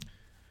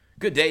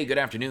Good day, good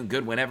afternoon,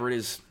 good whenever it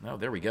is. Oh,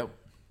 there we go.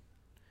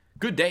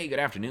 Good day, good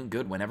afternoon,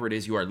 good whenever it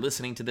is you are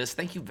listening to this.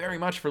 Thank you very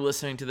much for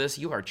listening to this.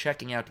 You are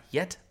checking out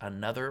yet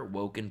another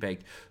Woke and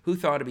Baked. Who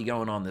thought it'd be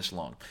going on this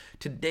long?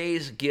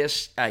 Today's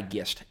guest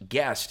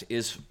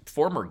is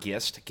former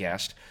guest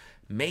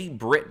May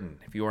Britton.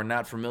 If you are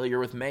not familiar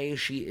with May,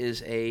 she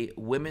is a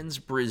women's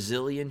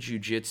Brazilian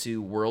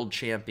Jiu-Jitsu world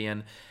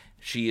champion.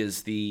 She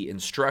is the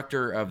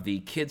instructor of the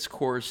kids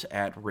course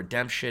at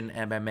Redemption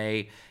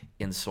MMA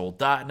in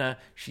Soldotna.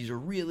 She's a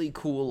really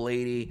cool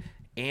lady,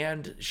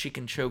 and she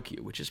can choke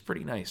you, which is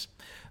pretty nice.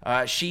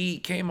 She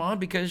came on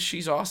because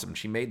she's awesome.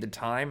 She made the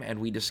time, and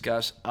we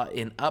discuss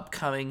an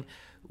upcoming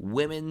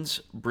women's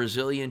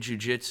Brazilian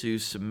Jiu-Jitsu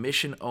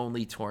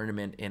submission-only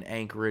tournament in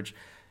Anchorage.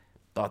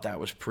 Thought that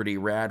was pretty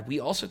rad. We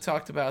also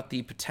talked about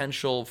the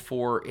potential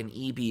for an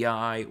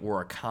EBI or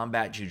a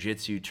combat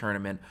jiu-jitsu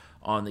tournament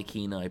on the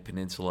Kenai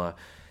Peninsula.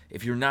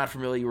 If you're not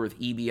familiar with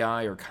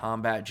EBI or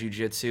combat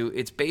jiu-jitsu,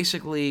 it's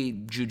basically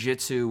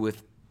jiu-jitsu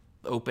with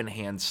open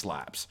hand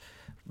slaps.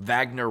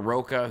 Wagner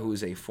Roca, who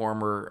is a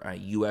former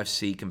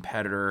UFC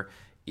competitor,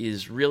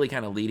 is really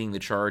kind of leading the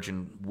charge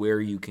in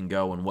where you can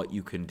go and what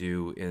you can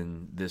do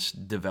in this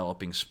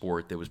developing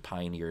sport that was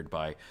pioneered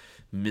by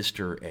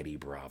Mr. Eddie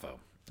Bravo.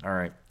 All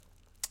right.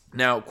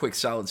 Now, quick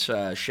solid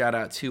shout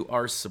out to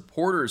our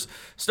supporters.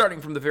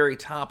 Starting from the very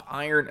top,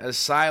 Iron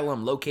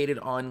Asylum, located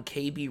on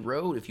KB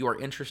Road. If you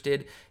are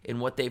interested in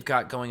what they've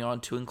got going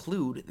on, to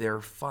include their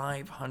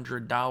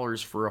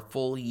 $500 for a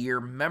full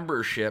year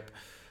membership,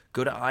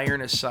 go to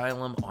Iron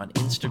Asylum on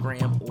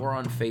Instagram or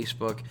on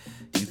Facebook.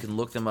 You can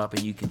look them up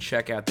and you can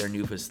check out their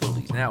new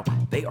facilities. Now,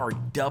 they are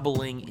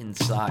doubling in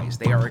size.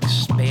 They are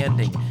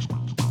expanding.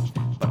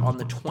 But on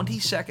the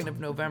 22nd of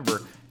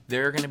November,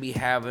 they're going to be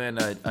having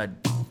a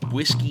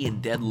whiskey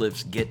and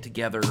deadlifts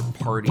get-together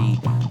party,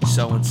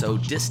 so-and-so.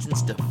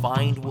 Distance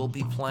Defined will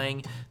be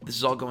playing. This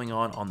is all going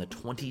on the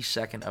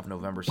 22nd of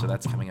November, so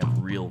that's coming up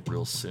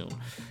real soon.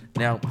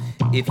 Now,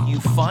 if you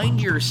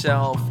find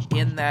yourself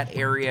in that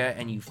area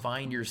and you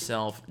find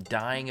yourself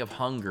dying of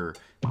hunger,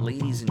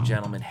 ladies and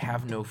gentlemen,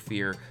 have no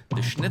fear.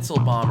 The Schnitzel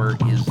Bomber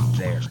is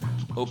there.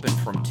 Open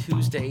from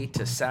Tuesday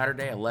to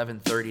Saturday,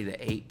 11:30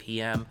 to 8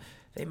 p.m.,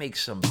 They make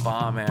some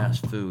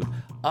bomb-ass food,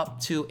 up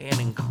to and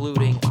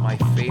including my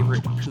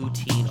favorite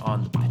poutine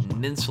on the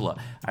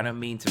peninsula. I don't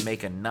mean to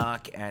make a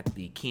knock at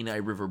the Kenai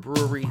River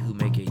Brewery, who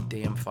make a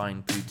damn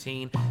fine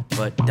poutine,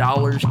 but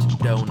dollars to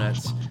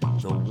donuts,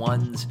 the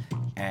ones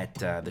at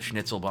the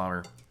Schnitzel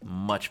Bomber,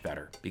 much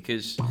better,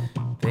 because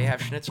they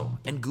have schnitzel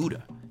and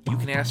Gouda. You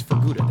can ask for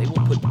Gouda. They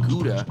will put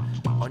Gouda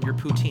on your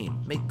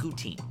poutine. Make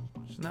goutine.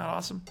 Isn't that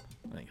awesome?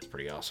 I think it's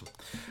pretty awesome.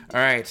 All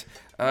right.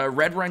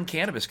 Red Run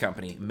Cannabis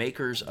Company,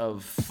 makers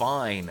of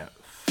fine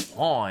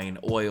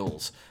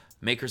oils,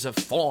 makers of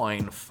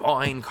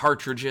fine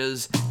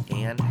cartridges,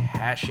 and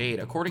Hashade.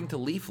 According to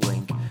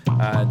LeafLink,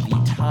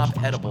 the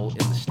top edible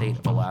in the state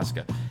of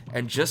Alaska.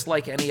 And just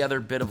like any other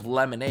bit of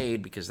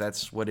lemonade, because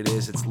that's what it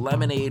is, it's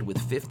lemonade with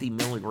 50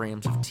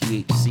 milligrams of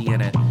THC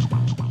in it.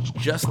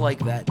 Just like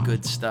that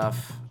good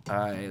stuff,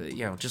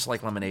 just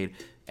like lemonade,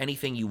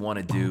 anything you want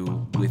to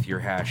do with your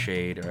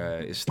Hashade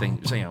is what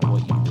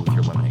you can do with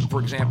your lemonade.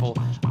 For example,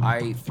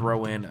 I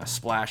throw in a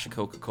splash of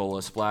Coca-Cola,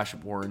 a splash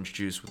of orange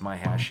juice with my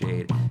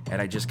Hashade,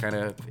 and I just kind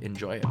of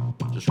enjoy it.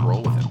 Just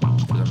roll with it,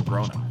 because I'm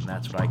grown up, and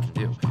that's what I can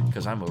do,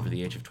 because I'm over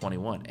the age of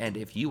 21. And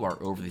if you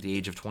are over the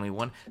age of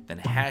 21, then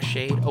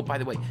Hashade, oh, by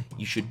the way,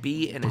 you should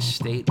be in a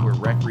state where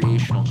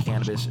recreational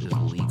cannabis is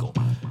legal.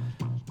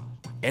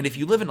 And if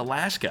you live in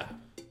Alaska,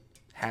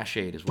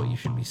 Hashade is what you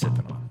should be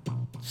sipping on.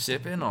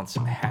 Sipping on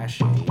some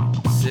Hashade.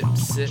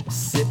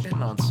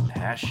 Sipping on some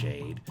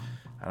Hashade.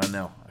 I don't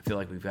know. I feel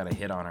like we've got a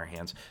hit on our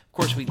hands. Of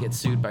course, we get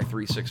sued by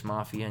 3-6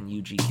 Mafia and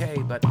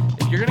UGK, but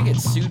if you're going to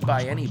get sued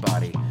by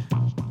anybody,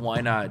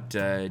 why not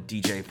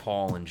DJ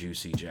Paul and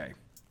Juicy J?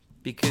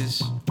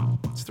 Because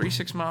it's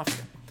 3-6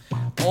 Mafia.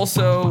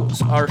 Also,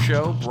 our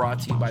show brought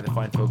to you by the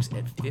fine folks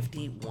at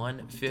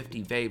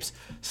 5150 Vapes.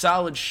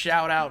 Solid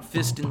shout out,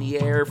 fist in the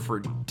air for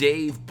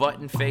Dave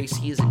Buttonface.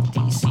 He is in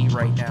DC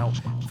right now,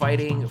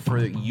 fighting for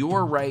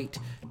your right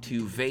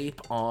to vape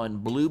on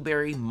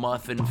blueberry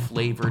muffin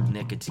flavored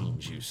nicotine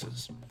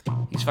juices.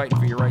 He's fighting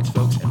for your rights,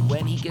 folks, and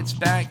when he gets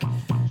back,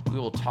 we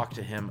will talk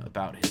to him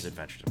about his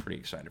adventures. I'm pretty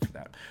excited for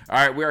that. All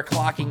right, we are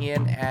clocking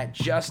in at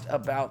just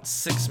about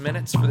 6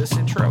 minutes for this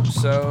intro.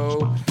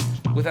 So,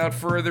 without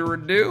further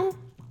ado,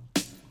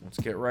 let's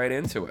get right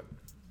into it.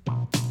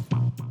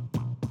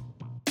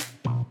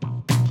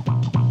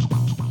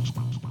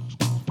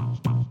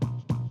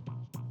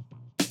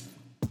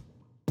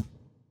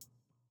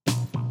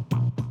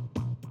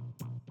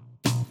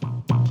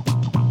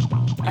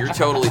 You're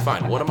totally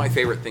fine. One of my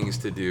favorite things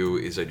to do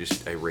is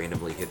I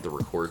randomly hit the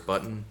record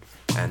button,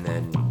 and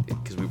then,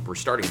 because we're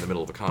starting in the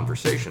middle of a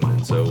conversation,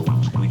 and so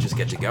we just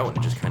get to go, and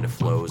it just kind of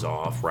flows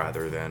off,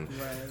 rather than,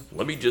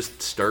 let me just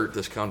start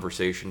this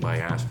conversation by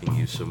asking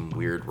you some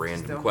weird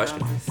random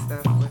questions.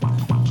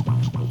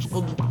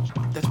 Well,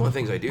 that's one of the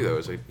things I do, though,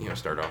 is I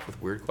start off with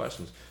weird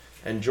questions.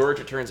 And George,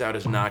 it turns out,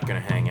 is not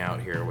going to hang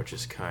out here, which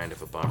is kind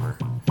of a bummer.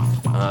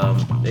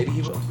 Maybe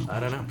he will. I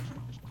don't know.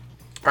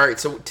 All right,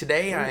 so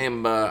today I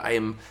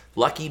am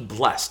lucky,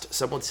 blessed.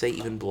 Some would say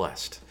even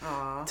blessed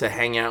to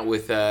hang out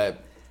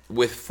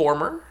with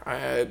former,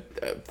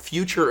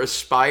 future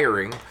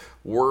aspiring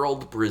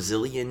world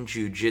Brazilian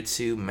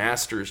Jiu-Jitsu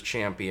Masters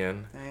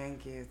champion.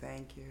 Thank you.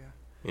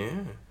 Yeah,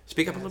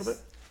 speak up a little bit.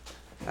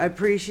 I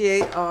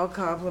appreciate all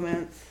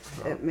compliments.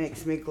 It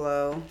makes me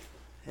glow.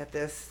 At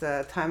this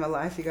time of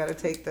life, you got to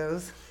take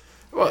those.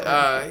 Well,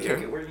 Take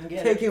it where you can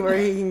get Take it. it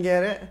where you can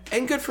get it.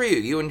 and good for you.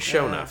 You and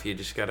Shonuff. You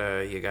just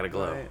gotta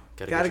glow. Right.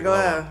 Gotta Gotta get your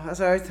glow. on. That's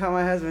what I always tell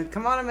my husband.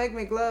 Come on and make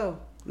me glow.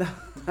 No,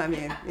 I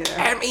mean,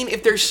 I mean,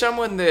 if there's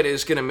someone that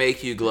is gonna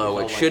make you glow,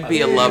 it should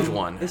be a loved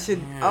one. It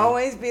should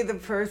always be the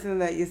person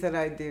that you said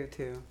I do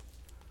to.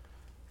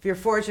 If you're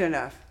fortunate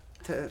enough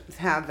to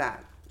have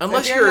that.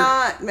 Unless if you're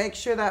not, make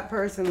sure that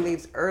person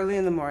leaves early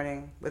in the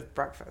morning with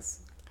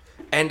breakfast.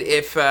 And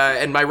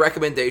and my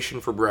recommendation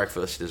for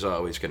breakfast is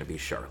always going to be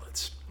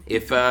Charlotte's.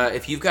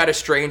 If you've got a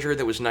stranger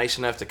that was nice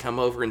enough to come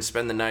over and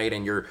spend the night,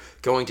 and you're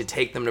going to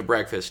take them to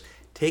breakfast,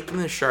 take them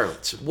to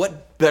Charlotte's.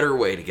 What better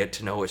way to get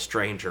to know a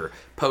stranger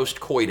post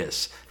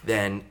coitus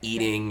than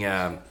eating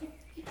a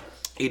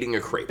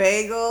crepe?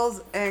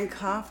 Bagels and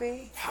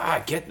coffee.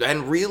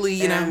 And really,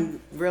 you know, And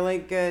really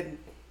good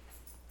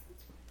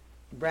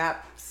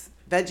wraps.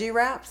 Veggie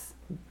wraps.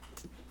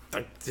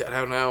 I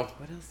don't know.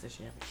 What else does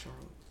she have at Charlotte?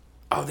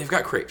 Oh, they've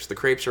got crepes. The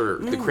crepes are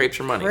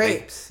money.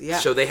 Crepes, yeah.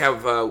 So they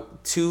have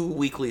 2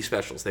 weekly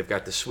specials. They've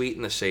got the sweet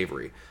and the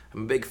savory.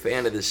 I'm a big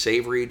fan of the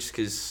savory just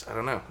because, I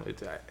don't know,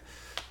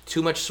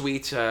 too much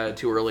sweet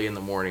too early in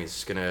the morning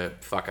is gonna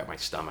fuck up my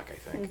stomach, I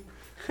think.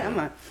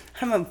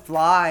 I'm a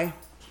fly.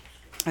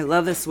 I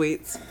love the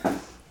sweets.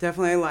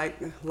 Definitely like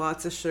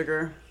lots of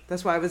sugar.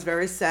 That's why I was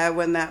very sad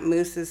when that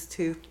Moose's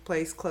Tooth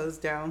place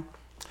closed down.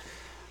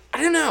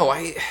 I don't know.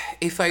 I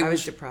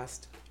was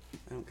depressed.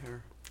 I don't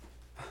care.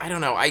 I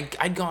don't know.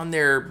 I'd gone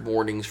there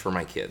mornings for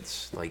my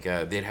kids. Like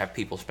they'd have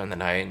people spend the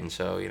night, and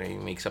so you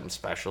make something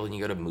special, and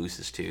you go to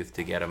Moose's Tooth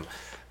to get them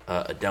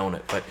a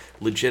donut. But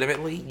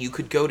legitimately, you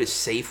could go to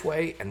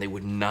Safeway, and they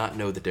would not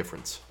know the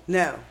difference.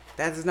 No,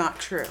 that is not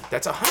true.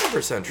 That's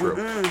 100% true.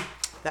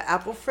 The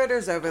apple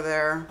fritters over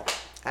there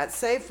at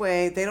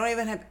Safeway, they don't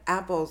even have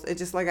apples. It's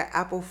just like an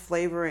apple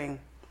flavoring.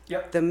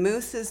 Yep. The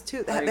Moose's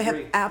Tooth, I they have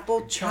agree.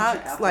 apple Chunks of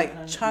chunks, apple like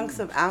kind of- chunks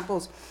of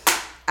apples.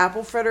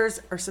 Apple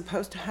fritters are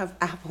supposed to have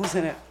apples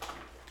in it.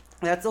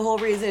 That's the whole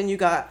reason you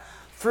got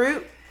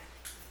fruit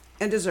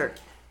and dessert.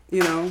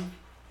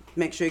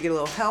 Make sure you get a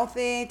little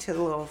healthy, to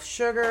a little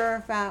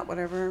sugar, fat,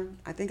 whatever.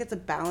 I think it's a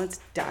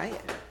balanced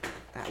diet.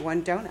 That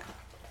one donut.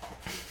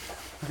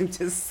 I'm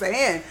just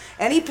saying.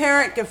 Any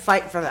parent could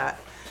fight for that.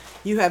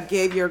 You have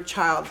gave your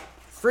child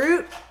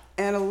fruit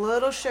and a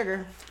little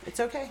sugar. It's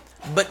okay.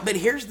 But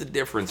here's the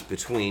difference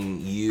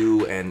between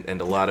you and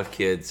a lot of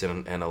kids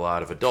and a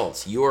lot of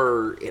adults.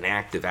 You're an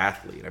active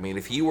athlete. I mean,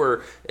 if you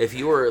were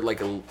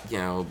like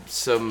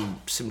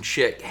some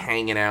chick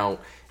hanging out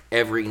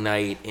every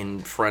night in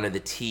front of the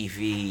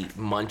TV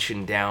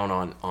munching down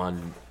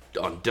on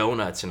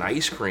donuts and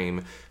ice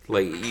cream,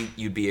 like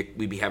we'd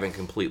be having a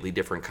completely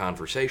different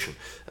conversation.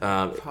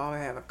 Probably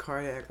have a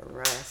cardiac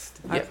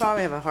arrest. Yeah. I'd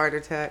probably have a heart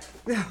attack.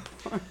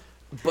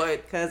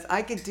 But Because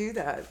I could do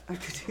that.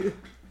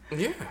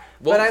 yeah,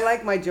 But I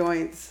like my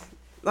joints.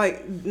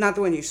 Like, not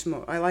the one you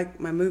smoke. I like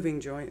my moving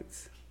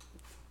joints.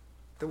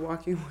 The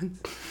walking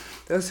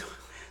ones.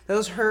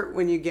 Those hurt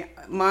when you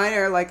get... Mine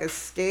are like a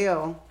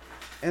scale.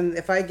 And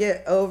if I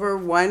get over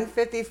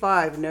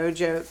 155, no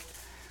joke,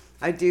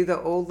 I do the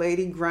old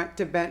lady grunt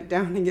to bent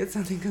down and get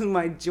something because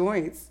my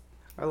joints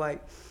are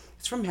like...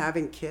 It's from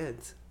having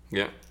kids.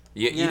 yeah.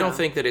 You don't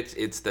think that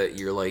it's that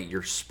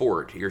your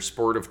sport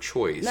of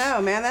choice.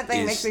 No, man, that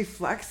thing makes me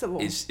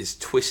flexible. Is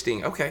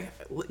twisting. Okay.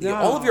 No.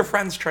 All of your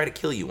friends try to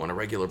kill you on a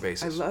regular I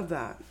basis. love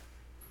that.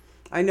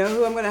 I know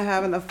who I'm going to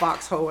have in the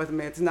foxhole with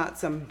me. It's not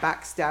some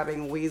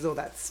backstabbing weasel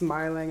that's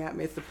smiling at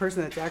me. It's the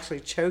person that's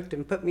actually choked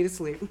and put me to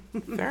sleep.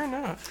 Fair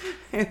enough.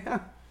 Yeah.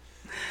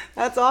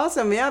 That's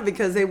awesome, yeah,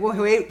 because they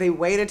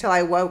waited until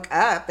I woke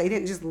up. They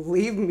didn't just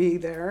leave me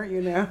there,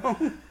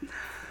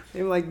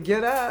 They were like,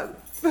 get up.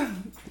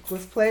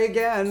 Let's play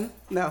again.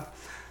 No.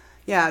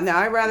 Yeah, no,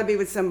 I'd rather be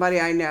with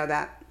somebody I know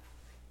that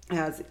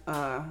has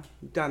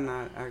done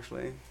that,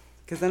 actually.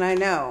 Because then I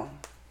know.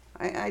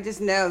 I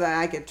just know that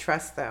I could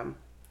trust them.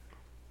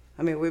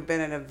 I mean, we've been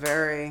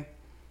in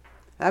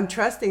I'm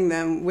trusting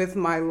them with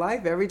my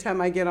life every time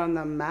I get on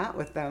the mat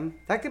with them.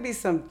 That could be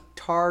some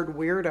tarred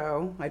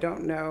weirdo, I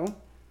don't know.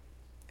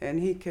 And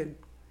he could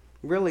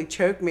really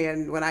choke me,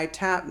 and when I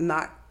tap,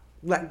 not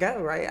let go,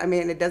 right? I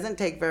mean, it doesn't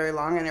take very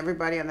long, and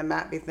everybody on the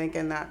mat be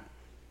thinking that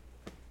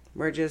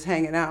we're just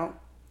hanging out,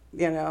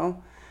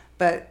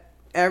 But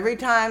every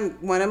time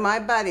one of my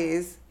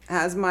buddies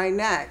has my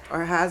neck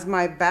or has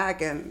my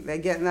back and they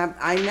get in that,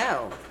 I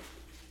know.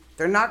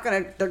 They're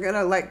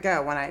gonna let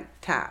go when I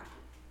tap.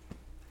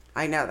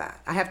 I know that.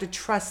 I have to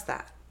trust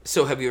that.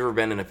 So have you ever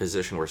been in a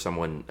position where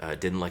someone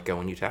didn't let go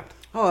when you tapped?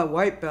 Oh, a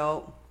white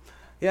belt.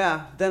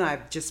 Yeah, then I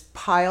just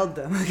piled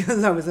them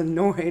because I was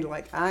annoyed.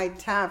 Like, I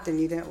tapped and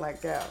you didn't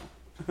let go.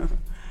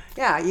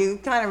 Yeah, you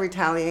kind of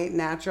retaliate,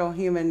 natural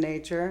human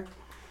nature.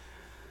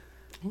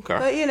 Okay.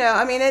 But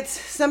I mean, it's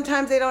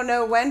sometimes they don't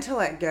know when to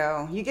let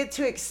go. You get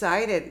too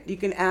excited. You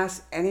can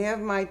ask any of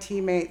my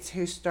teammates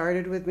who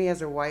started with me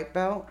as a white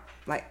belt.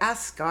 Like,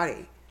 ask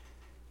Scotty.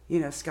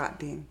 Scott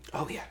Dean.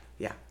 Oh yeah.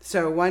 Yeah.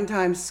 So one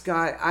time,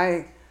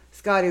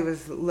 Scotty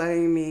was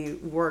letting me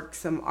work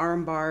some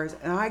arm bars,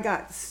 and I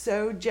got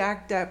so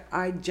jacked up,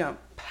 I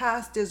jumped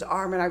past his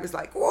arm, and I was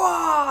like,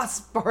 "Whoa!"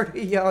 Sparta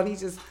yelled. He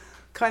just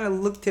kind of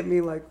looked at me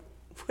like,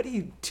 "What are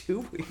you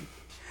doing?"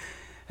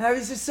 And I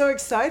was just so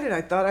excited.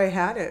 I thought I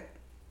had it.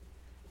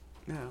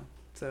 No.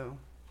 So,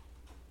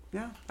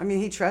 yeah. I mean,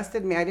 he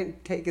trusted me. I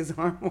didn't take his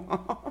arm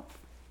off.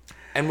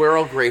 And we're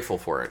all grateful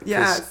for it.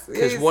 Yes.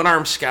 Because One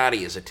Arm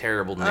Scotty is a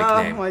terrible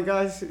nickname. Oh my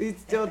gosh, he'd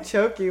still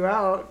choke you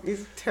out.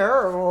 He's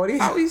terrible.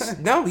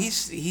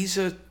 He's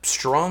a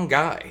strong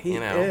guy. He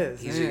is.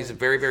 He's a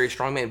very, very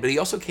strong man. But he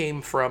also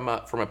came from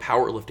a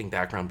powerlifting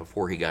background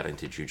before he got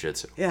into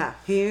jiu-jitsu. Yeah,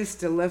 he used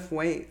to lift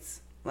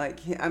weights. Like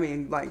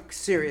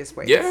serious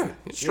weights. Yeah,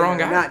 strong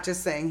guy. Not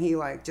just saying he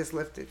just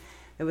lifted.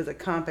 It was a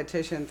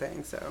competition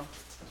thing, so.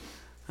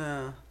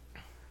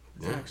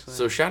 Actually.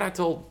 So shout out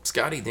to old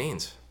Scotty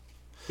Deans.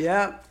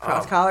 Yeah,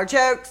 cross collar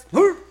chokes.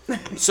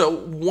 So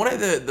one of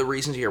the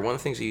reasons here, one of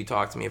the things that you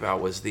talked to me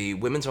about was the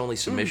women's only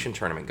submission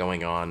tournament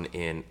going on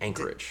in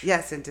Anchorage.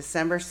 Yes, in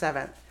December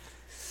 7th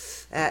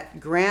at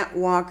Grant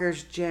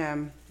Walker's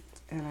gym.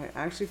 And I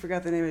actually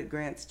forgot the name of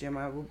Grant's gym.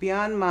 I will be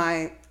on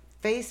my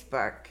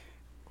Facebook,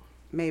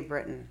 May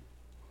Britton.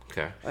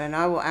 Okay. And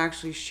I will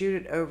actually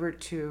shoot it over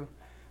to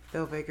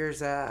Bill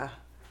Baker's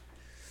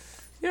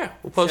yeah,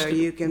 we'll post it. So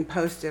you can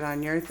post it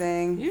on your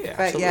thing. Yeah,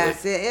 but absolutely.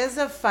 yes, it is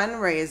a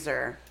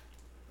fundraiser.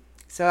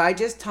 So I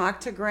just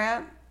talked to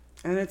Grant,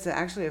 and it's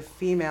actually a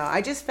female.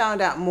 I just found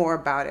out more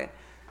about it.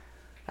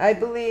 I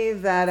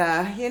believe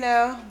that,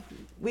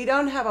 we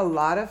don't have a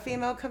lot of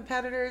female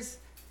competitors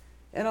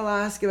in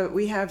Alaska, but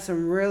we have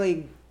some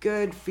really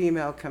good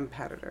female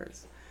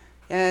competitors.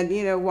 And,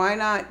 why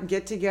not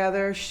get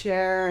together,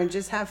 share, and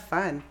just have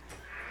fun?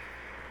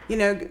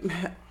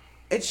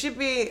 It should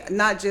be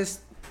not just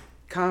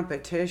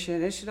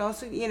competition. It should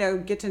also,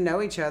 get to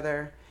know each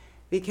other,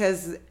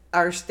 because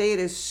our state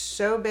is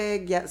so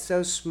big yet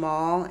so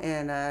small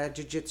in a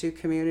jiu-jitsu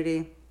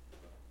community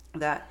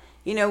that,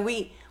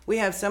 we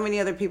have so many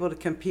other people to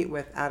compete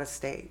with out of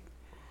state.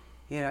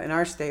 In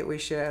our state, we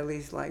should at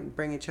least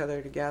bring each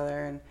other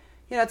together. And,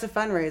 it's a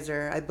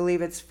fundraiser. I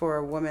believe it's for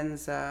a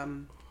women's,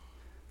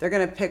 they're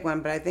going to pick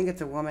one, but I think it's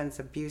a women's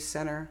abuse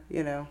center,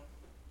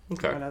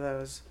 Okay. One of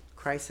those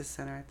crisis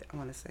center. I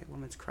want to say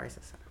women's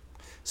crisis center.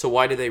 So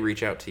why did they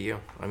reach out to you?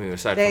 I mean,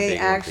 aside from being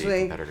one of the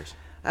competitors.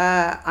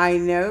 I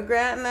know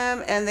Grant and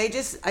them, and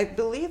I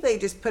believe they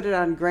just put it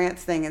on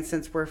Grant's thing, and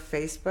since we're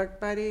Facebook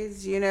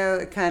buddies,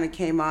 it kind of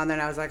came on there,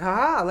 and I was like,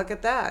 haha, look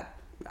at that.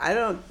 I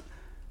don't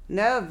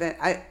know,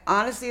 I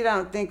honestly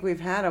don't think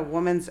we've had a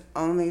women's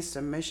only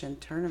submission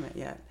tournament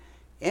yet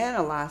in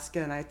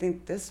Alaska, and I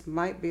think this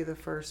might be the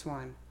first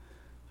one.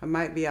 I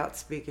might be out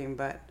speaking,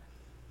 but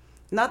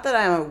not that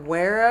I'm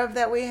aware of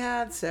that we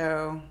had,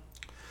 so...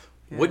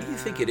 What do you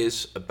think it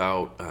is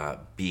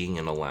about being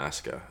in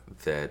Alaska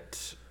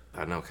that, I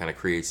don't know, kind of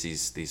creates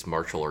these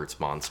martial arts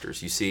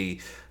monsters? You see,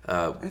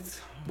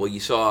 you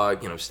saw,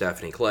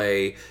 Stephanie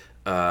Clay,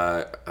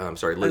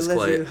 Liz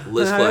Clay,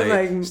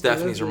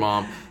 Stephanie's her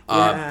mom,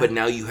 but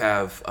now you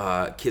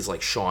have kids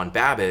like Sean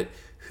Babbitt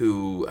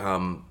who...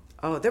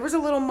 there was a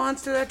little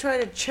monster that tried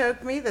to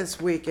choke me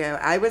this weekend.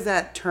 I was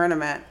at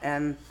tournament,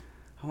 and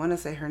I want to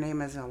say her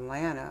name is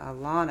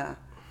Alana.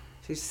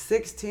 She's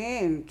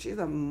 16. She's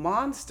a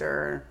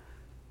monster.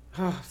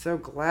 Oh, so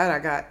glad I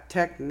got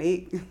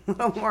technique, a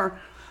little more,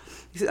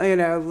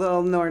 a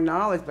little more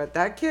knowledge. But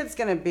that kid's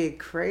going to be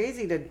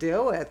crazy to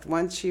deal with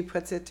once she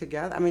puts it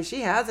together. I mean,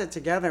 she has it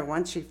together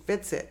once she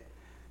fits it.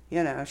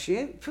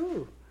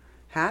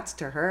 Hats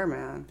to her,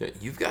 man. Yeah,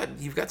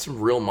 you've got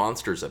some real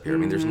monsters up here. I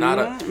mean, there's not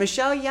a...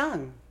 Michelle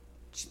Young.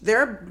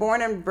 They're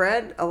born and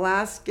bred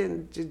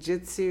Alaskan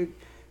Jiu-Jitsu.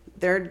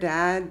 Their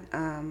dad,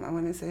 I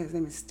want to say his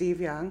name is Steve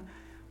Young,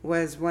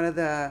 was one of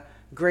the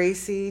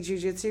Gracie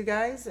Jiu-Jitsu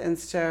guys, and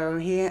so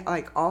he,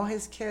 all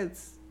his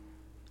kids,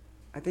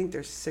 I think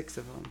there's 6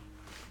 of them.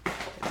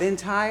 The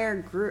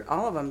entire group,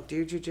 all of them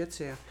do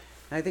Jiu-Jitsu. And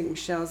I think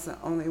Michelle's the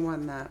only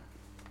one that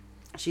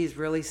she's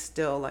really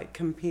still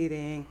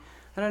competing.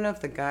 I don't know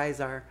if the guys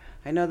are.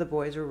 I know the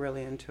boys are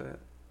really into it.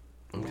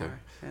 Okay.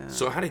 Yeah.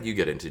 So how did you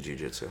get into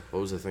Jiu-Jitsu?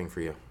 What was the thing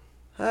for you?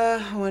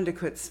 I wanted to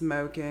quit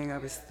smoking. I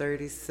was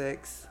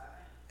 36.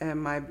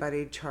 And my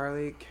buddy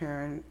Charlie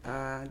Karen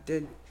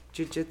did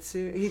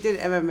jiu-jitsu. He did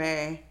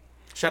MMA.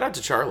 Shout out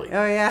to Charlie.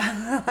 Oh,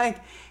 yeah.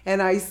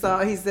 And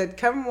he said,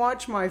 come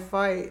watch my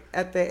fight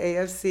at the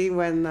AFC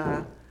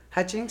when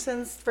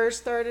Hutchinson's first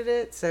started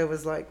it. So it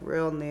was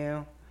real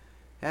new.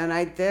 And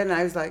I did. And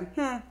I was like,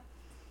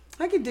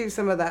 I could do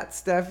some of that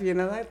stuff.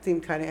 That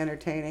seemed kind of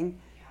entertaining.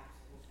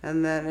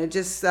 And then it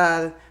just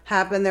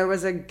happened. There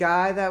was a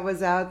guy that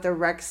was out the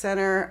rec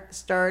center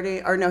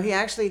starting. Or no, he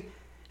actually...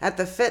 at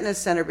the fitness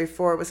center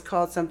before. It was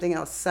called something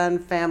else, Sun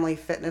Family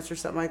Fitness or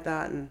something like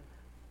that, and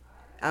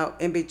out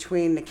in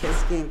between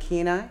Nikiski and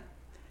Kenai.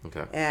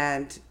 Okay.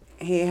 And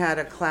he had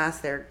a class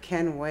there.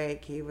 Ken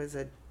Wake. He was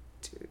an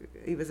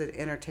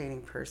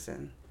entertaining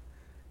person.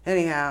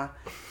 Anyhow,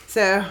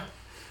 so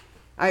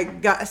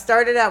I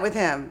started out with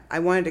him. I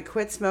wanted to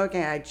quit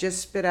smoking. I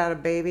just spit out a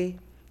baby.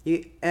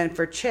 And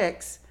for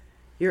chicks,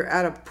 you're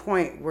at a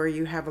point where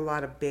you have a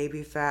lot of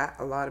baby fat,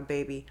 a lot of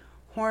baby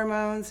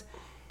hormones,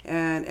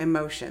 and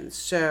emotions.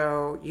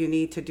 So you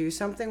need to do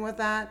something with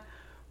that,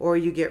 or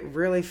you get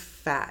really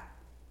fat.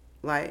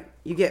 Like,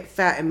 you get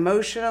fat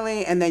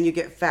emotionally, and then you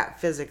get fat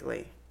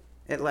physically.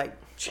 It, like,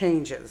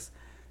 changes.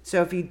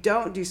 So if you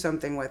don't do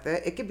something with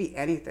it, it could be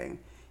anything.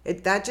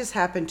 That just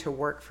happened to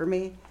work for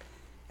me.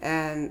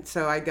 And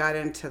so I got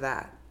into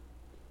that.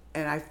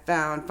 And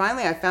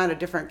finally I found a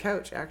different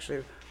coach,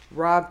 actually,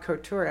 Rob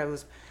Couture.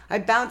 I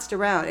bounced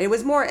around. It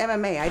was more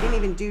MMA. I didn't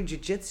even do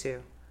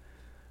jiu-jitsu.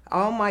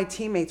 All my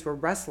teammates were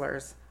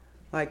wrestlers,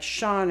 like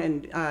Sean,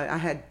 and I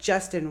had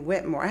Justin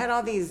Whitmore. I had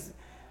all these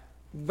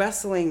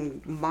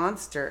wrestling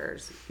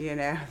monsters,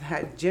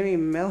 that Jimmy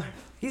Miller.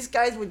 These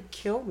guys would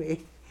kill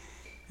me.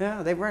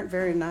 No, they weren't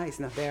very nice.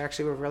 No, they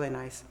actually were really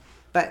nice.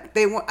 But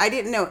I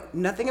didn't know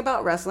nothing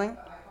about wrestling.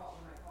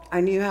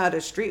 I knew how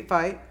to street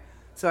fight,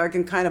 so I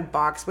can kind of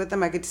box with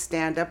them. I could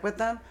stand up with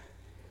them.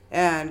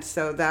 And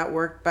so that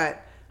worked.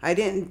 But I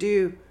didn't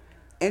do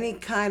any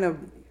kind of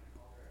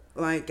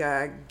like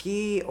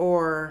gi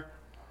or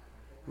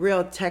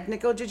real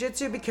technical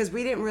jiu-jitsu because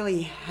we didn't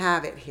really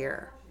have it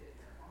here.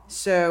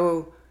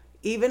 So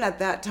even at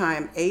that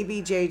time,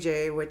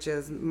 ABJJ, which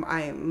is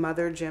my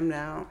mother gym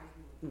now,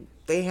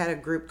 they had a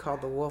group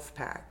called the Wolf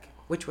Pack,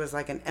 which was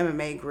like an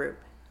MMA group.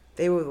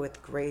 They were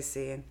with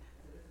Gracie, and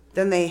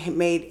then they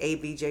made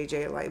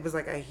ABJJ. Like, it was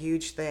like a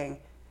huge thing.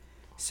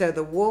 So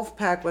the Wolf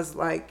Pack was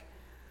like,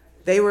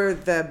 they were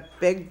the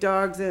big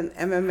dogs in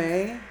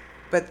MMA,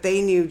 but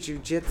they knew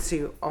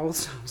jiu-jitsu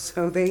also.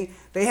 So they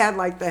had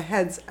like the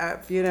heads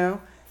up,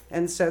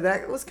 And so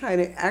that was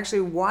kind of,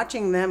 actually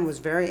watching them was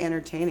very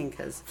entertaining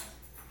because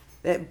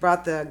it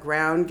brought the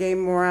ground game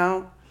more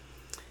out.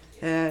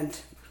 And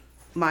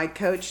my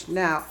coach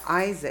now,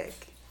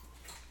 Isaac,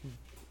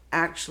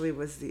 actually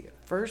was the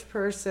first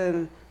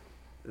person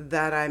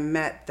that I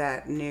met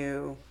that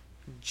knew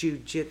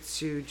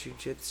jiu-jitsu.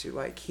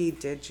 Like, he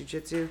did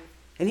jiu-jitsu.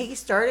 And he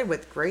started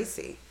with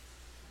Gracie.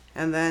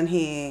 And then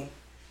he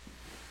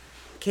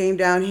came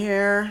down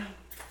here.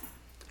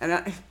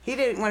 And he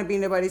didn't want to be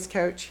nobody's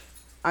coach.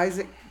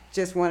 Isaac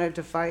just wanted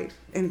to fight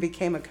and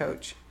became a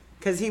coach.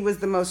 Because he was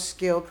the most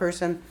skilled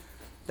person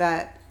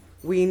that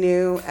we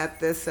knew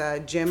at this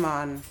gym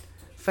on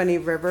Funny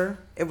River.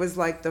 It was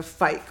like the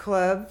fight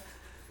club.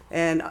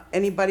 And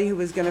anybody who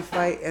was going to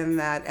fight in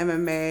that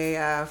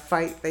MMA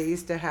fight they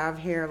used to have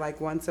here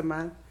like once a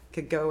month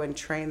could go and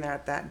train there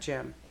at that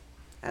gym.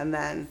 And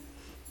then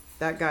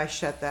that guy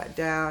shut that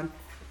down.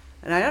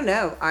 And I don't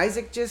know,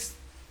 Isaac just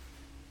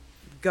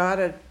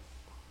I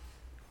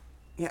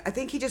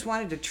think he just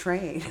wanted to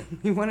train.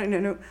 He wanted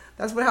to know,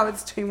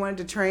 he wanted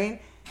to train.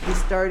 He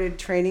started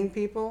training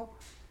people.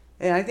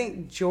 And I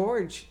think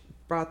George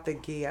brought the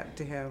gi up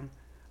to him.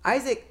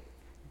 Isaac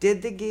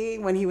did the gi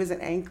when he was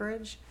in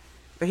Anchorage,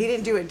 but he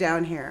didn't do it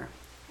down here.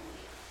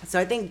 So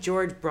I think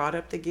George brought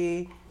up the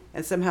gi,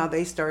 and somehow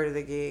they started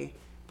the gi.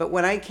 But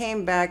when I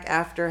came back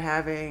after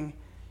having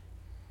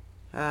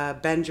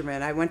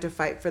Benjamin, I went to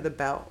fight for the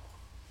belt.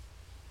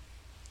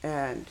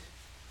 And,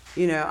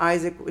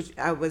 Isaac,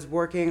 I was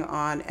working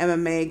on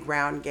MMA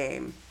ground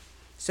game.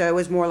 So it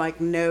was more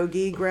like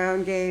no-gi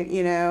ground game,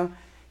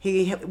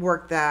 He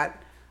worked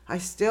that. I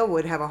still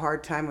would have a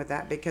hard time with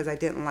that because I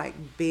didn't like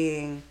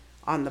being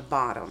on the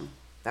bottom.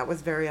 That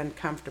was very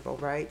uncomfortable,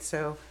 right?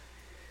 So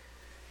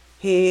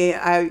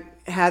I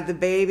had the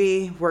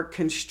baby, worked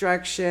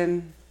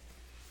construction,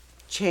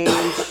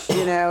 changed,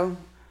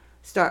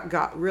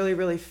 got really,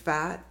 really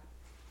fat.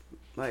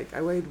 Like,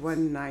 I weighed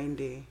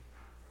 190.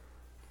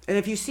 And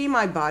if you see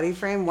my body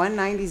frame,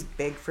 190 is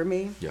big for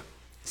me. Yeah.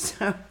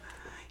 So,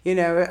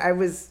 I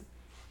was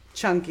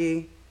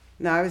chunky.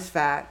 No, I was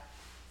fat.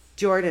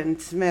 Jordan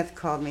Smith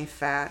called me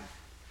fat.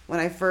 When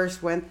I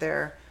first went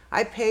there,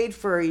 I paid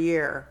for a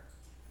year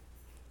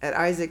at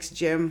Isaac's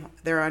gym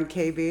there on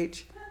K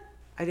Beach.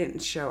 I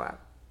didn't show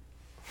up.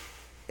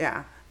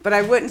 Yeah. But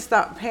I wouldn't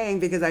stop paying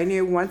because I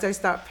knew once I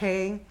stopped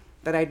paying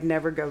that I'd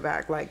never go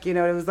back. Like,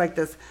 it was like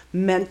this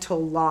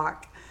mental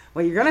lock.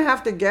 Well, you're going to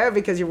have to go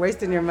because you're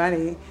wasting your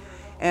money.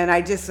 And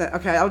I just said,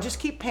 okay, I'll just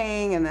keep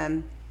paying.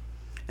 And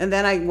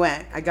then I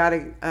went. I got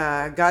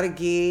a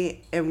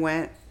gi and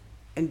went.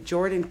 And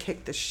Jordan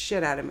kicked the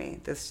shit out of me.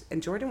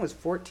 And Jordan was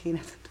 14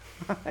 at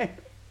the time.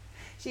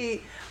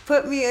 She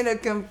put me in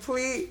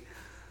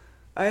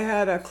I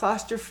had a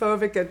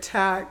claustrophobic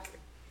attack.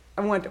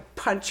 I wanted to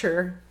punch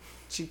her.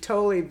 She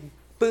totally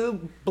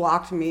boob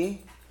blocked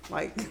me.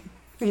 Like,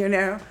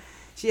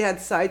 she had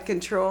side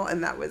control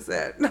and that was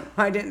it.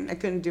 I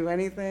couldn't do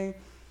anything.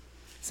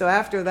 So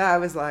after that, I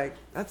was like,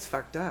 that's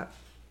fucked up.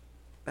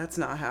 That's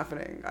not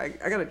happening. I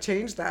got to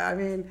change that. I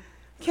mean,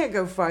 can't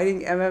go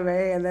fighting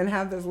MMA and then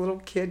have this little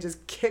kid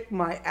just kick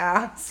my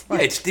ass. Yeah,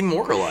 it's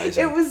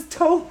demoralizing. It was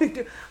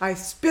totally. I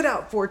spit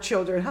out 4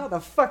 children. How the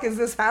fuck is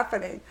this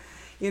happening?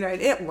 You know,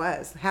 and it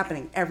was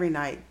happening every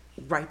night,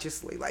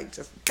 righteously, like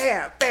just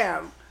bam,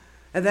 bam.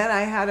 And then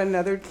I had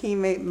another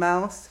teammate,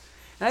 Mouse,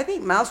 and I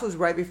think Mouse was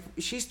right before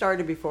she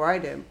started before I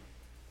did.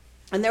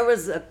 And there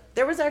was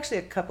actually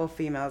a couple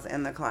females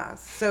in the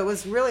class, so it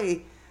was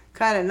really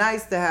kind of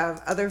nice to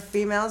have other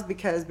females,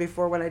 because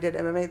before, when I did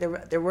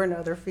MMA, there weren't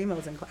other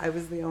females in class. I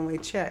was the only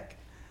chick.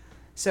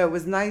 So it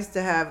was nice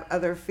to have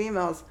other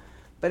females,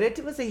 but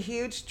it was a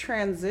huge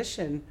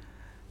transition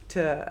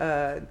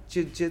to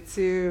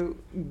jiu-jitsu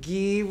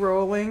gi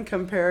rolling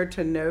compared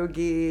to no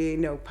gi,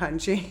 no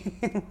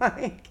punching.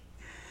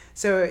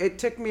 So it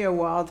took me a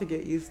while to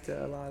get used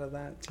to a lot of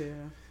that too.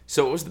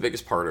 So what was the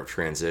biggest part of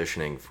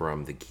transitioning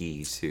from the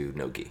gi to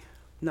no gi?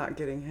 Not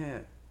getting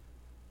hit.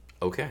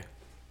 Okay.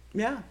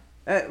 Yeah.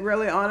 It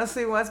really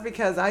honestly was,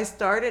 because I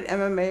started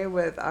MMA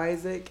with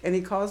Isaac, and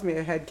he calls me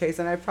a head case,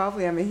 and I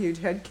probably am a huge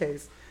head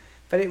case.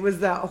 But it was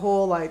that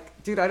whole,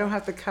 like, dude, I don't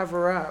have to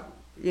cover up.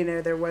 You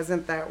know, there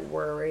wasn't that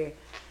worry.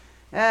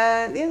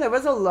 And, you know, there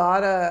was a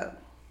lot of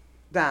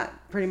that,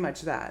 pretty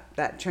much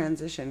that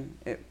transition.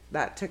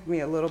 That took me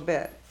a little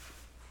bit.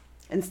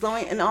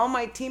 And all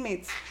my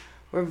teammates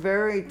were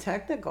very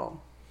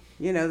technical.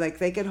 You know, like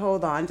they could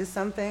hold on to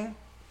something.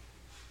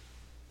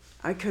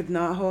 I could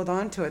not hold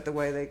on to it the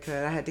way they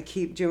could. I had to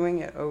keep doing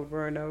it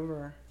over and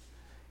over.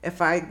 If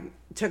I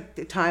took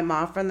the time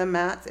off from the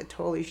mats, it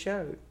totally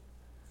showed.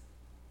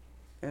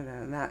 You know,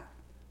 and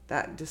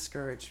that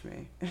discouraged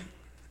me.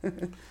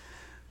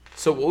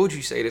 So what would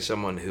you say to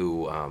someone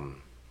who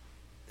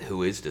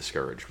is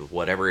discouraged with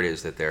whatever it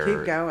is that they're...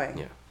 Keep going.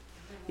 Yeah.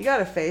 You got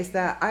to face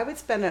that. I would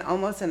spend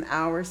almost an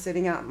hour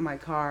sitting out in my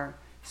car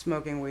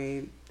smoking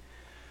weed,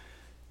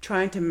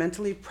 trying to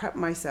mentally prep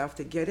myself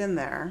to get in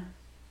there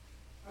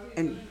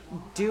and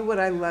do what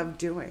I love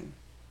doing.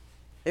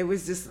 It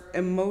was just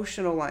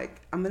emotional,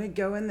 like, I'm going to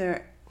go in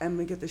there, I'm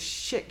going to get the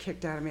shit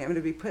kicked out of me. I'm going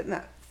to be put in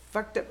that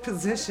fucked up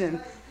position.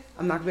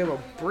 I'm not going to be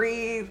able to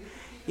breathe.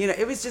 You know,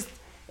 it was just,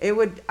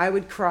 I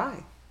would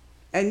cry.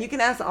 And you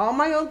can ask all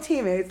my old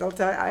teammates, they'll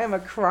tell you, I am a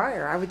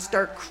crier. I would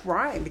start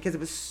crying because it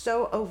was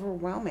so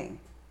overwhelming.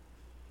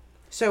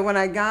 So when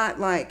I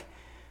got, like,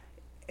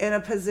 in a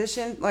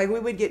position, like, we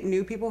would get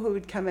new people who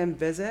would come and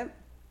visit,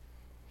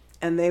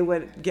 and they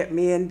would get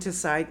me into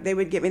they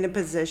would get me in a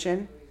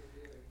position,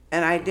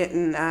 and I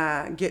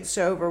didn't get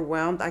so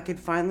overwhelmed. I could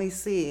finally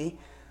see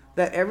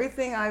that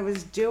everything I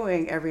was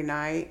doing every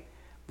night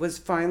was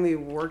finally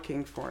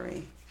working for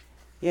me.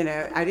 You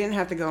know, I didn't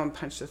have to go and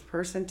punch this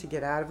person to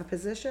get out of a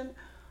position.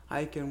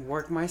 I can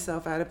work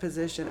myself out of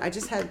position. I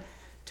just had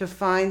to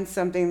find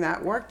something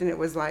that worked, and it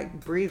was like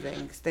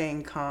breathing,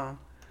 staying calm.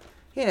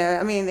 You know,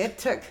 I mean, it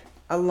took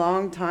a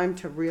long time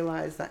to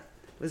realize that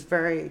it was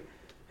very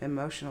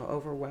emotional,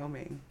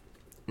 overwhelming.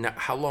 Now,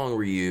 how long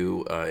were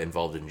you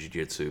involved in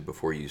jiu-jitsu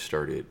before you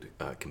started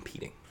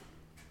competing?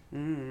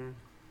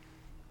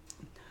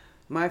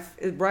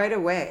 Right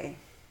away,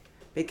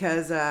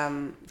 because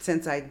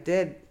since I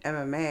did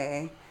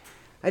MMA,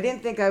 I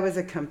didn't think I was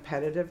a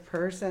competitive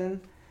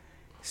person.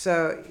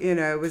 So, you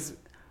know,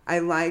 I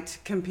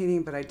liked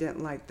competing, but I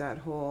didn't like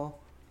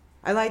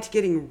I liked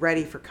getting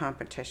ready for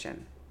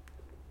competition.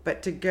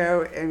 But to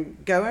go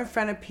in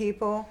front of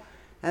people,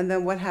 and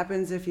then what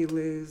happens if you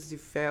lose, you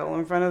fail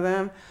in front of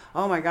them?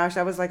 Oh my gosh,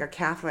 that was like a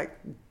Catholic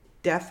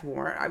death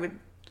warrant.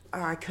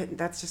 I couldn't,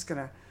 that's just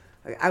gonna,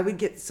 I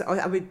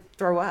would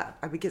throw up.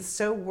 I would get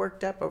so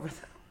worked up over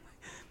them.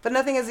 But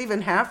nothing has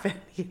even happened,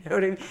 you know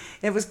what I mean?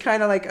 It was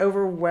kind of like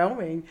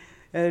overwhelming,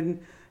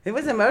 and it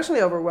was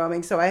emotionally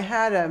overwhelming. So I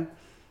had a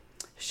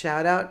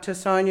shout out to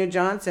Sonia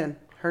Johnson.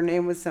 Her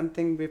name was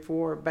something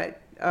before,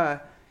 but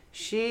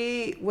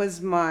she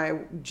was my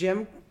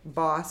gym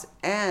boss,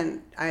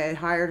 and I had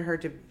hired her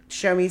to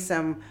show me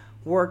some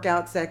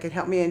workouts that could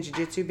help me in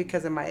jiu-jitsu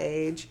because of my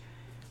age,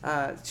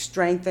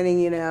 strengthening,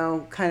 you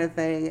know, kind of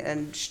thing,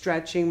 and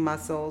stretching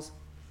muscles.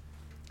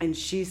 And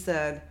she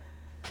said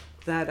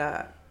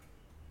that,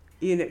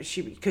 you know,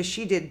 because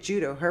she did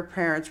judo. Her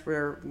parents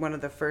were one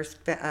of the first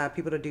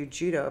people to do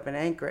judo up in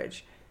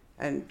Anchorage.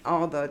 And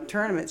all the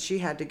tournaments, she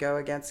had to go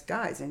against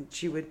guys. And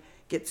she would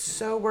get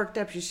so worked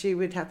up, she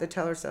would have to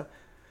tell herself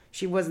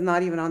she was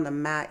not even on the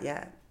mat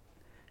yet.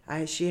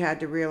 She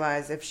had to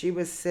realize if she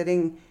was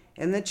sitting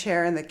in the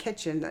chair in the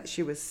kitchen, that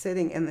she was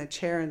sitting in the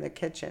chair in the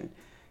kitchen.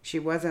 She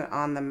wasn't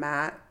on the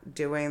mat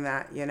doing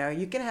that, you know.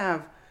 You can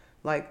have,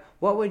 like,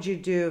 what would you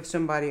do if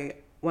somebody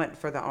went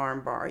for the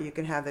arm bar? You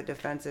can have the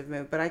defensive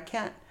move, but I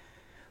can't,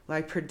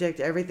 like, predict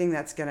everything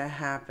that's going to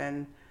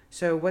happen.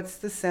 So what's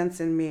the sense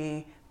in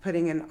me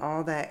putting in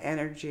all that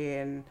energy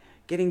and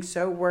getting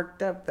so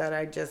worked up that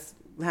I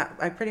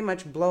pretty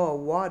much blow a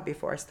wad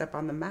before I step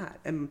on the mat.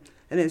 And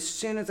as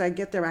soon as I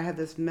get there, I have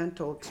this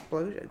mental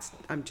explosion.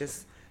 I'm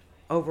just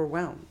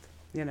overwhelmed,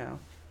 you know.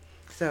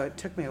 So it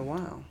took me a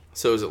while.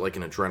 So is it like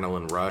an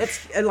adrenaline rush?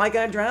 It's like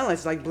an adrenaline.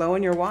 It's like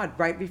blowing your wad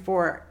right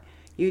before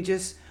you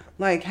just,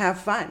 like, have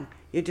fun.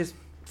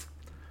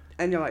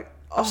 And you're like,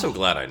 I'm so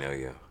glad I know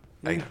you.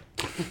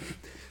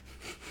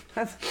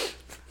 That's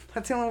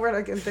the only word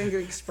I can think to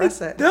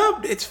express it. No,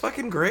 it's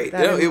fucking great.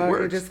 That No, it emotion,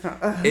 works.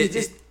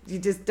 you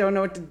just don't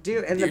know what to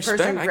do, and the You're person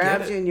stuck, I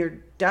grabs get you, it. and you're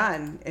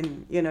done,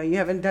 and you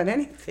haven't done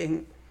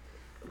anything.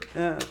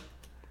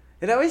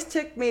 It always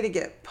took me to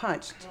get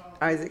punched.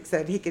 Isaac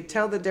said he could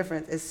tell the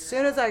difference as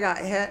soon as I got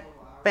hit.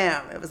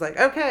 Bam! It was like,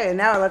 okay,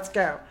 now let's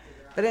go.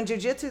 But in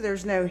jiu-jitsu,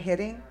 there's no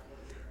hitting,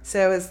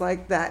 so it's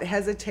like that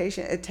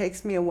hesitation. It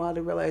takes me a while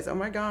to realize, oh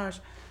my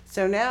gosh.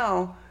 So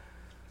now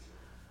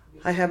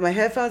I have my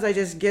headphones. I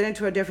just get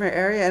into a different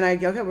area, and I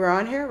go, okay, we're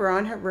on here,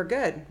 we're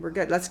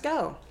good, let's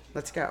go.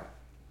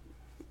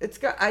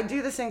 I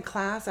do this in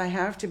class. I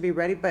have to be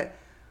ready, but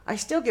I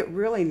still get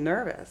really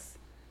nervous.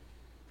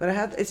 But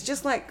it's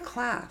just like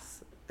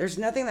class. There's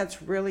nothing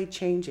that's really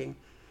changing.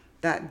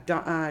 That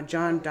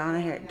John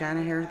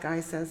Danaher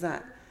guy says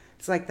that.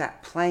 It's like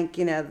that plank,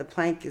 the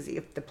plank is,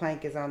 if the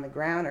plank is on the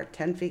ground or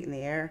 10 feet in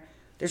the air,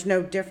 there's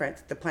no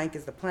difference. The plank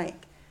is the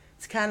plank.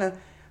 It's kind of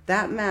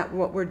that, Matt,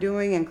 what we're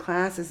doing in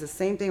class is the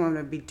same thing I'm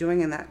going to be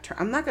doing in that.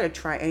 I'm not going to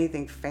try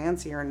anything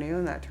fancy or new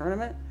in that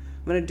tournament.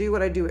 I'm going to do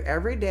what I do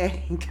every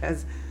day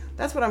because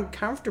that's what I'm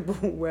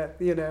comfortable with,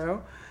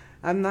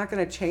 I'm not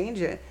going to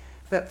change it.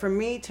 But for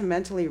me to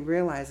mentally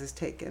realize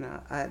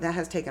that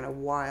has taken a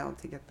while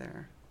to get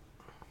there.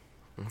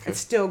 Okay. It's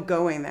still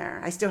going there.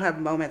 I still have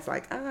moments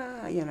like,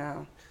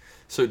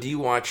 So do you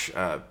watch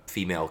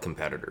female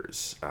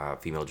competitors,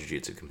 female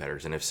jiu-jitsu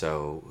competitors? And if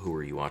so, who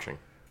are you watching?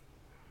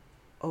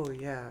 Oh,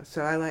 yeah.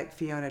 So I like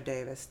Fiona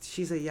Davis.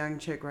 She's a young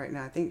chick right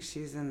now. I think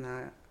she's in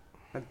the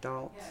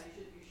adults.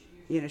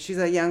 She's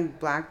a young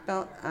black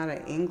belt out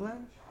of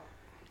England.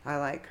 I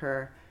like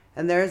her.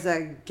 And there's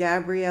a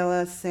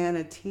Gabriella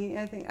Sanatini,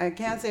 I think. I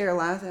can't say her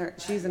last name.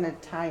 She's an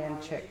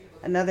Italian chick.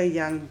 Another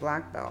young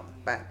black belt.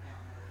 But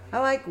I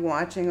like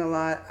watching a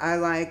lot. I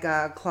like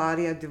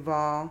Claudia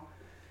Duval.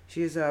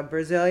 She's a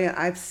Brazilian.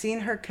 I've seen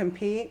her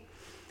compete.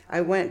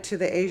 I went to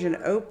the Asian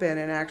Open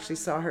and actually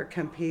saw her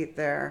compete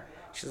there.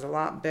 She's a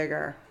lot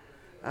bigger.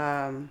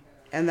 And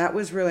that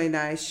was really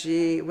nice.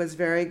 She was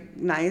very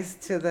nice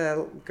to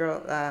the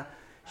girl.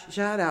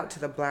 Shout out to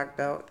the black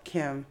belt,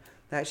 Kim,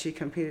 that she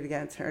competed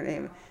against. Her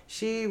name.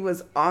 She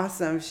was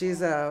awesome.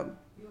 She's a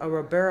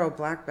Ribeiro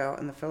black belt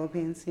in the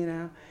Philippines,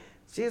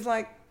 She's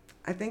like,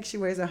 I think she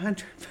weighs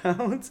 100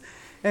 pounds.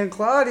 And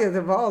Claudia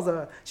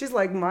Duval's she's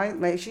like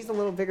she's a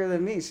little bigger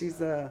than me. She's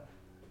a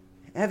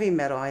heavy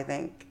metal, I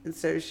think. And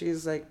so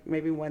she's like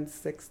maybe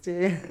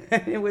 160.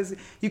 And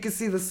you could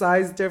see the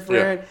size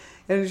different.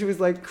 Yeah. And she was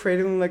like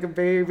cradling like a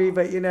baby,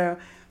 but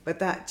but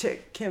that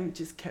chick, Kim,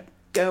 just kept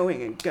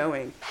going and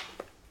going.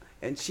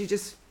 And she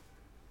just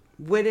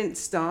wouldn't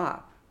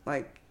stop.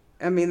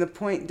 The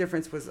point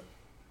difference was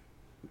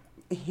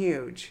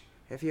huge.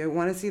 If you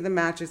want to see the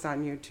matches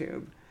on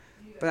YouTube.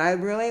 But I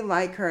really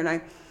like her, and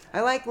I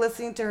like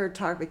listening to her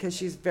talk because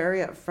she's very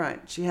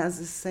upfront. She has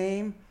the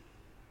same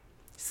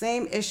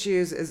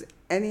issues as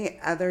any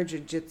other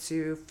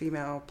jiu-jitsu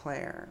female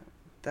player.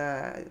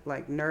 The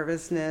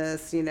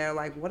nervousness,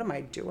 what am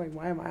I doing?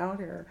 Why am I out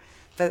here?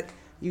 But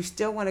you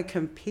still want to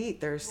compete.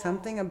 There's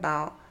something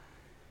about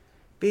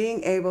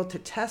being able to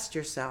test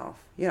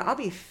yourself. I'll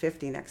be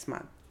 50 next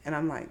month, and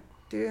I'm like,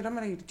 dude, I'm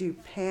going to do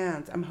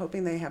pants. I'm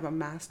hoping they have a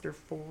Master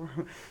 4.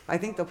 I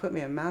think they'll put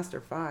me in Master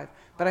 5.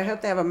 But I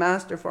hope they have a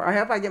Master 4. I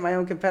hope I get my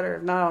own competitor.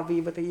 If not, I'll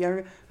be with a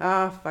younger.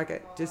 Fuck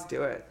it. Just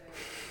do it.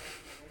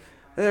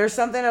 There's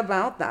something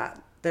about that.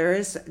 There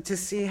is to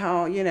see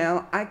how,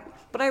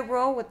 but I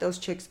roll with those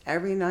chicks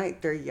every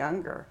night. They're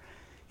younger.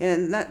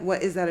 And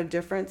what is that a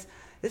difference?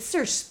 It's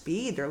their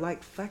speed. They're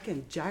like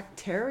fucking Jack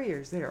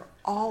Terriers. They are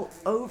all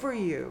over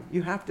you.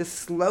 You have to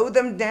slow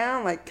them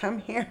down. Like, come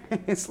here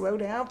and slow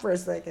down for a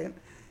second.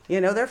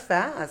 They're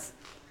fast.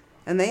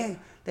 And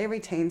they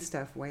retain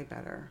stuff way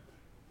better.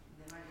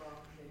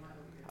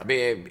 I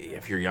mean,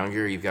 if you're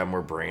younger, you've got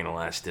more brain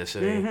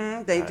elasticity.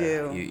 Mm-hmm, they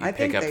do. You I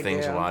pick think up they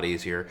things do. a lot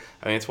easier.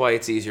 I mean, it's why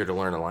it's easier to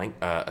learn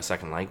a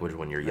second language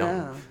when you're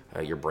young.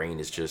 Yeah. Your brain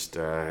is just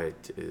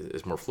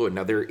is more fluid.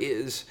 Now there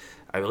is,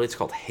 I believe it's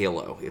called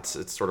Halo.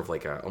 It's sort of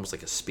like almost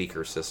like a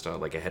speaker system,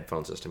 like a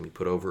headphone system. You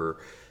put over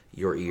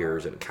your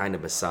ears and it kind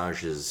of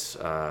massages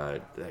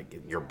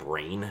your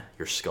brain,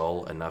 your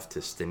skull, enough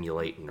to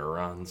stimulate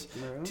neurons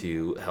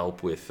to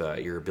help with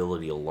your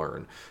ability to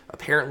learn.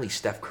 Apparently,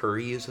 Steph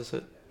Curry uses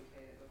it.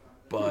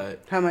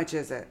 But how much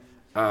is it?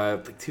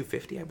 Like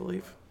 $250, I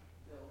believe.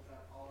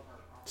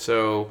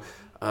 So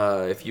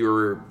if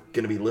you're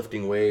going to be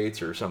lifting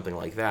weights or something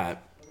like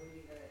that,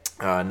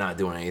 not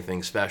doing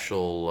anything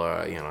special,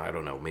 I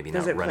don't know, maybe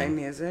Does not it running.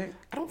 play music?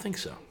 I don't think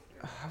so.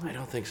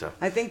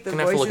 I think the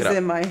Gonna have to look voices it up.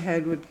 in my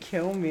head would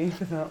kill me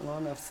without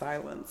long enough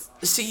silence.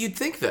 See, you'd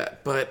think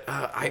that, but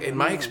in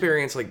my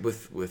experience, like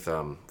with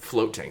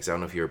float tanks, I don't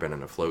know if you've ever been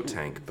in a float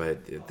tank,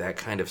 but that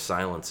kind of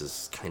silence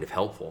is kind of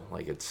helpful.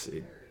 Like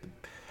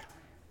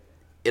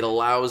it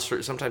allows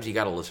for, sometimes you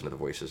got to listen to the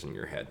voices in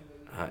your head,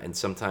 and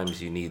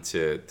sometimes you need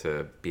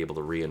to be able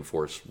to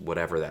reinforce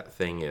whatever that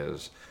thing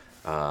is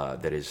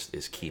that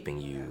is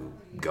keeping you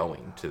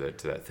going to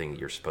that thing that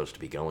you're supposed to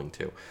be going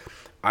to.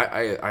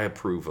 I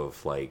approve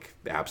of like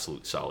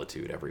absolute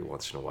solitude every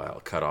once in a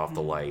while. Cut off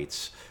the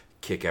lights,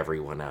 kick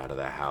everyone out of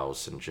the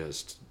house, and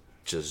just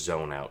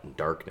zone out in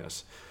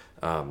darkness.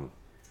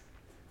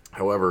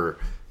 However,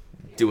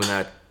 doing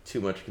that too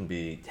much can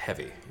be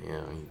heavy. You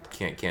know,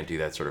 you can't do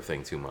that sort of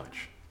thing too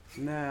much.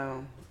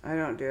 No, I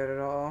don't do it at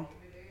all.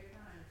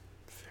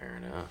 Fair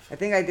enough. I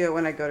think I do it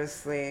when I go to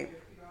sleep.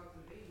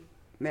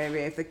 Maybe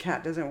if the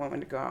cat doesn't want me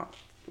to go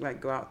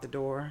out the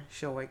door,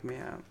 she'll wake me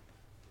up.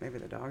 Maybe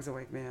the dogs will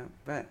wake me up.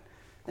 But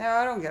no,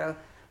 I don't get it.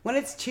 When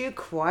it's too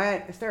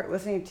quiet, I start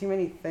listening to too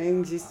many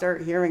things. You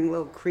start hearing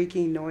little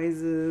creaky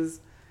noises.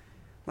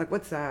 Like,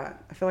 what's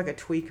that? I feel like a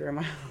tweaker in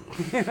my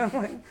house. You know,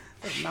 like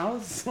a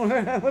mouse.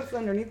 What's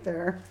underneath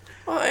there?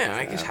 Well, yeah,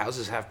 I guess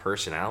houses have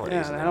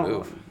personalities and they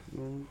move.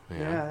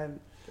 Yeah,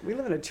 we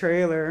live in a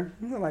trailer.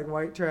 We look like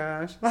white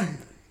trash.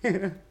 You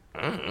know?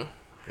 I don't know.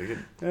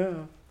 Yeah,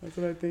 that's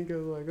what I think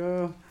of. Like,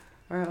 oh,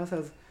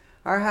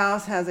 our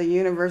house has a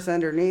universe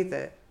underneath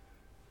it.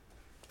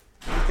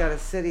 It's got a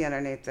city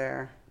underneath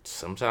there.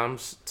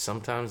 Sometimes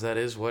that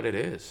is what it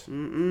is.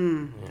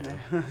 Yeah.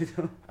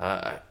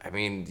 I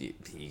mean,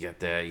 you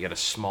got a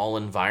small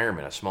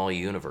environment, a small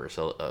universe,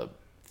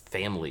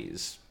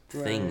 families,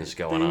 things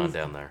going on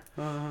down there.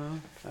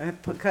 I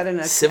cut in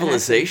a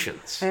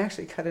civilizations. I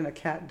actually cut in a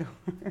cat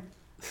door.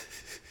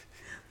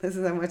 This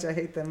is how much I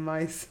hate them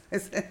mice.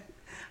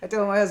 I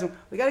told my husband,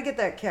 we got to get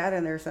that cat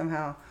in there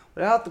somehow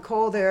without the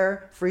cold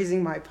air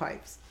freezing my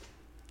pipes.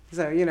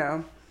 So, you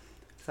know,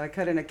 so I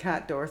cut in a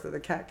cat door so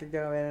the cat could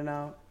go in and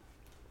out.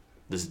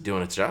 Is it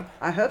doing its job?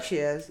 I hope she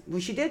is.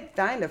 Well, she did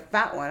find a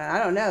fat one. I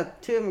don't know.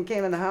 2 of them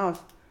came in the house,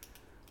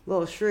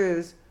 little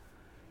shrews.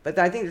 But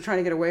I think they're trying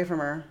to get away from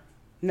her.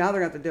 Now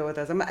they're going to have to deal with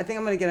us. I think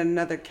I'm going to get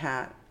another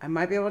cat. I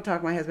might be able to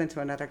talk my husband to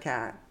another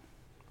cat.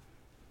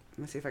 Let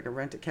me see if I can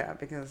rent a cat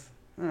because,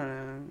 I don't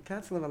know,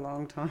 cats live a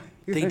long time.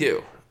 They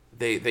do.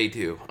 They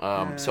do.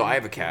 So I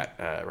have a cat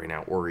right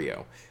now,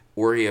 Oreo.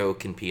 Oreo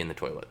can pee in the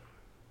toilet.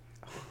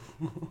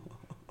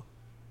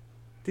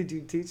 Did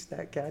you teach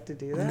that cat to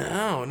do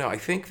that? No. I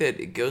think that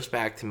it goes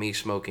back to me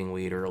smoking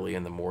weed early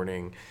in the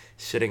morning,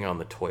 sitting on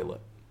the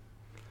toilet.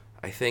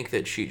 I think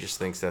that she just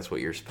thinks that's what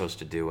you're supposed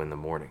to do in the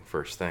morning,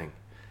 first thing.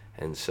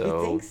 And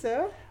so... You think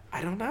so?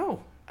 I don't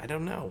know.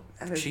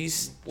 That is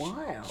She's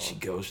wild. She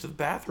goes to the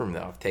bathroom,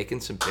 though. I've taken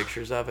some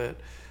pictures of it.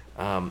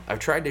 I've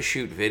tried to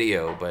shoot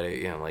video, but,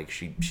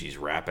 she's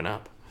wrapping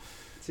up.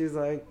 She's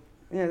like,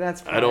 yeah,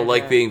 that's private. I don't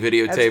like being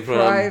videotaped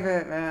when I'm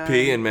man.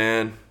 peeing,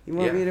 man. You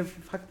want me to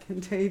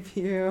fucking tape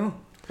you?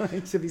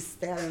 Like, she'll be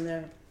standing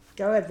there.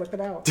 Go ahead, whip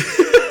it out.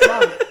 Come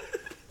on.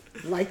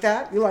 Like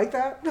that? You like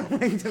that?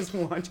 Like, just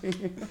watching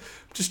you.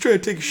 Just trying to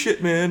take a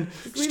shit, man.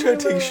 Just trying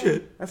to take a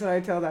shit. That's what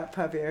I tell that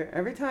puppy.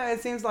 Every time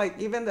it seems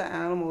like even the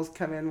animals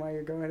come in while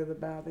you're going to the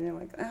bathroom. You're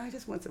like, I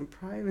just want some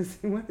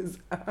privacy. What is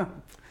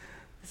up?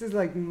 This is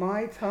like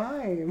my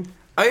time.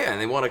 Oh yeah,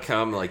 and they want to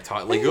come like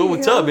talk, like, oh,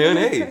 what's up, man?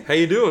 Hey, how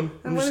you doing?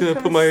 I'm just gonna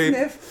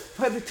sniff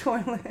by the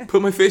toilet.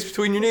 Put my face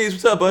between your knees.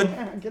 What's up, bud?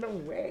 Yeah, get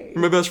away.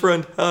 You're my best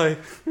friend. Hi.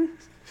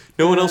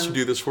 No one else would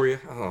do this for you.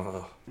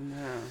 Oh. No,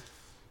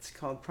 it's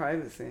called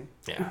privacy.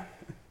 Yeah.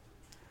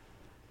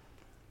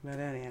 But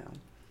anyhow,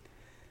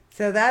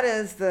 so that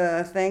is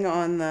the thing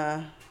on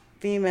the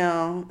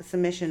female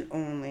submission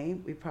only.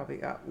 We probably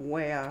got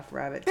way off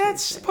rabbit.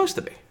 That's supposed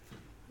to be.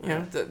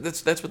 Yeah,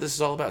 that's what this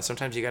is all about.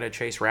 Sometimes you got to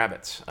chase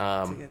rabbits.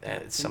 To get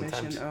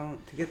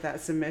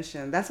that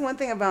submission. That's one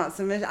thing about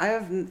submission. I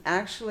have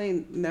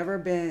actually never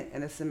been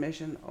in a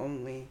submission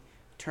only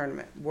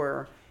tournament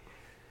where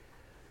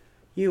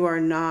you are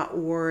not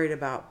worried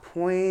about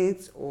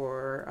points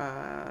or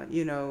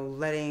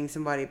letting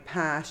somebody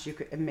pass.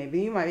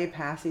 Maybe you might be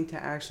passing to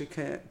actually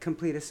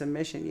complete a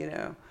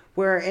submission.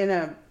 Where in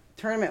a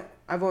tournament,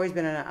 I've always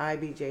been in an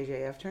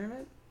IBJJF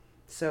tournament,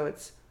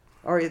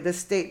 or the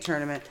state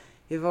tournament.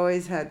 You've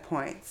always had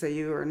points, so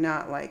you were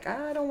not like,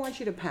 I don't want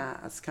you to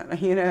pass, kind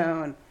of,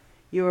 and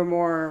you were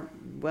more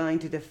willing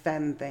to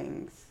defend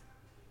things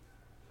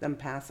than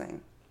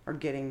passing or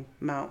getting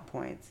mount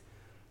points.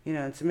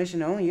 In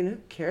submission only, who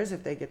cares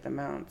if they get the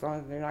mount as long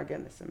as they're not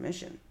getting the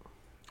submission.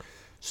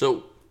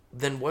 So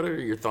then what are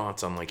your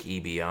thoughts on like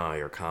EBI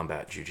or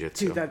combat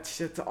jiu-jitsu? Dude, that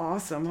shit's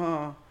awesome,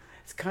 huh?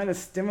 It's kind of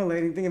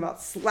stimulating thinking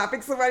about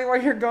slapping somebody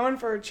while you're going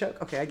for a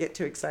choke. Okay, I get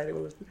too excited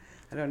with it.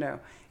 I don't know.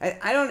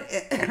 I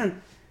don't...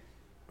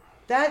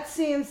 That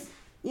seems,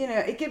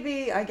 it could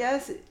be, I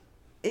guess,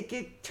 it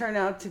could turn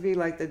out to be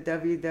like the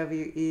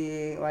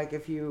WWE, like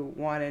if you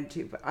wanted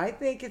to. But I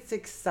think it's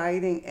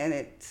exciting,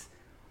 and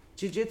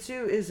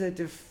jiu-jitsu is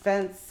a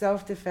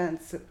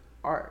self-defense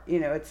art.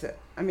 It's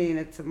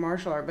a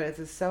martial art, but it's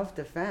a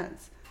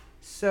self-defense.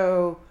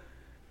 So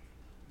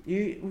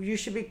you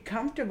should be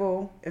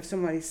comfortable if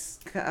somebody's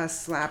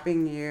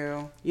slapping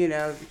you.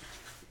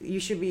 You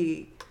should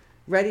be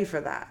ready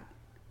for that.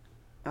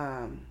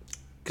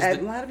 A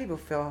lot of people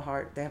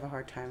they have a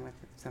hard time with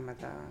some of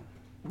the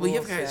Well, you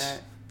have guys,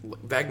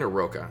 Wagner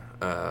Roca.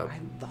 I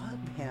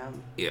love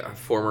him. Yeah,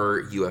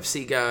 former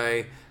UFC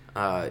guy.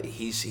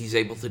 He's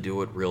able to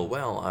do it real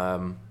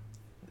well.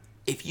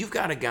 If you've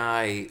got a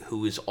guy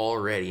who is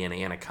already an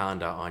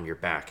anaconda on your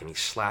back and he's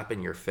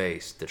slapping your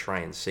face to try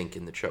and sink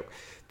in the choke,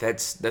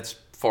 that's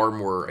far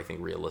more, I think,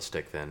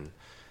 realistic than,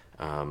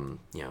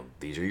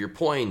 these are your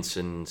points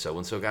and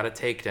so got a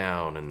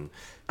takedown and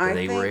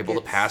they were able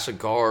to pass a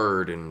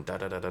guard and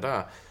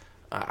da-da-da-da-da.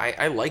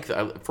 I like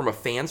that. From a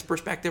fan's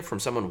perspective, from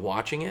someone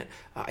watching it,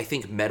 I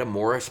think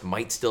Metamoris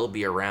might still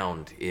be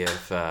around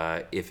if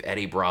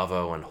Eddie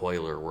Bravo and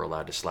Hoyler were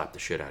allowed to slap the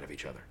shit out of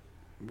each other.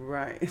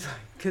 Right,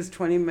 because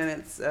 20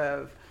 minutes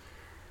of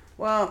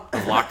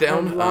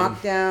lockdown,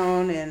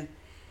 and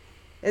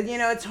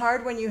it's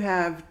hard when you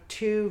have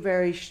two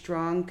very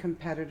strong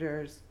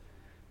competitors,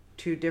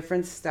 two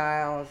different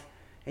styles,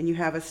 and you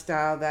have a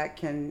style that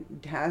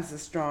has a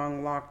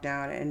strong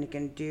lockdown and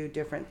can do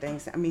different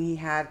things. I mean, he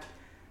had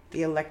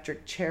the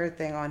electric chair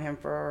thing on him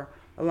for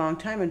a long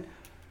time, and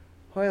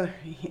Hoyler,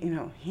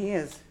 he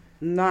is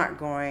not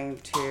going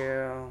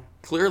to.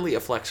 Clearly a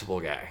flexible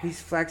guy.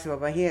 He's flexible,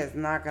 but he is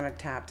not going to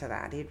tap to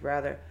that. He'd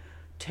rather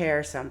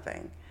tear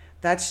something.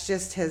 That's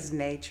just his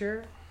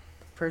nature,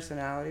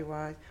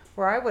 personality-wise.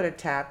 Where I would have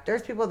tapped.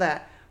 There's people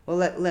that will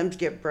let limbs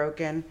get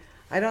broken.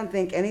 I don't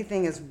think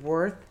anything is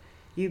worth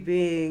you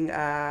being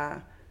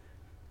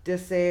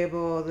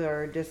disabled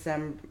or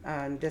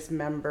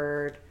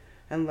dismembered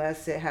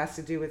unless it has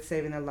to do with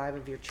saving the life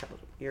of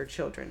your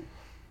children.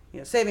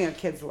 Saving a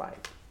kid's life.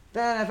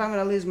 Then if I'm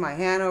going to lose my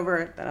hand over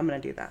it, then I'm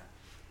going to do that.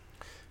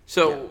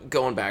 So,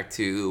 going back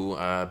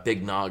to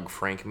Big Nog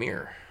Frank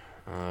Mir.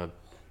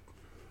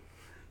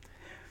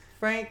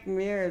 Frank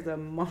Mir is a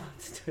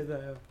monster,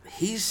 though.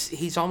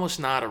 He's almost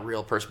not a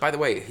real person. By the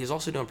way, he's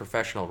also doing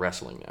professional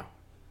wrestling now.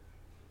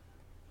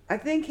 I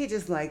think he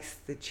just likes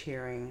the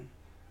cheering.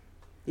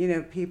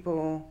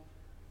 People...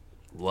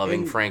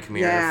 Loving Frank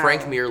Mir. Yeah.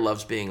 Frank Mir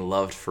loves being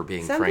loved for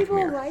being Some Frank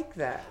Mir. people like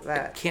that.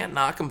 I can't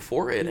knock him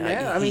for it.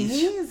 No,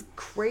 he is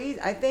crazy.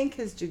 I think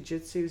his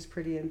jiu-jitsu is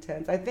pretty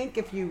intense. I think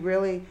if you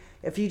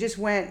just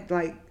went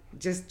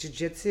just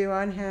jiu-jitsu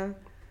on him,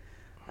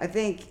 I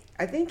think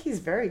he's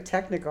very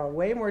technical,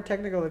 way more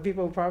technical than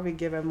people probably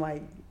give him.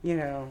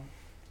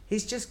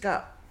 He's just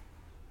got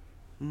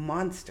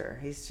monster.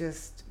 He's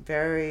just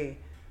very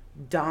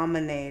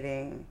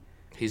dominating.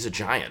 He's a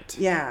giant.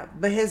 Yeah,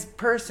 but his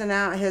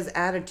personality, his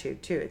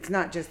attitude too. It's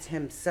not just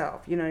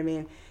himself. You know what I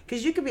mean?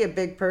 Because you could be a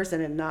big person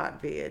and not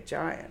be a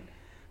giant.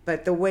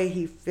 But the way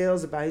he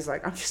feels about it, he's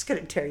like, I'm just going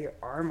to tear your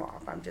arm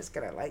off. I'm just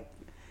going to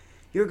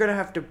you're going to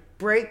have to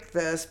break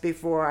this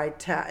before I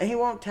tap. And he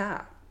won't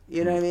tap.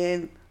 You know what I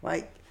mean?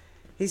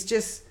 He's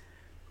just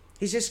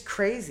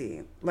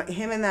crazy. Like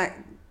him and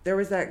there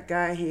was that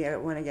guy he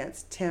went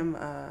against, Tim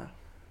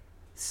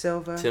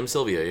Silva. Tim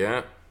Sylvia,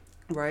 yeah.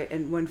 Right.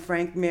 And when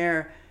Frank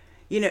Mir...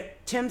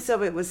 Tim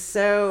Silva was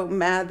so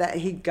mad that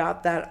he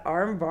got that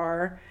arm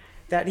bar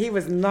that he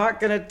was not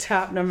going to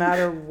tap no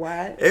matter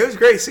what. It was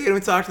great seeing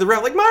him talk to the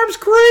ref. My arm's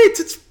great.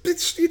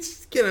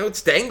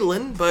 It's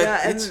dangling, but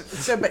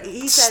but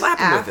he said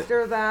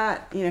after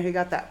that, he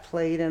got that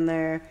plate in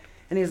there,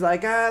 and he's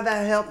like,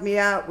 that helped me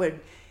out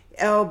with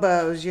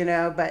elbows,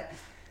 but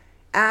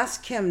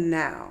ask him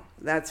now.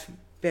 That's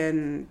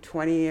been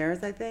 20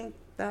 years, I think,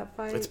 that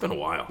fight. It's been a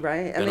while.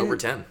 Right? Over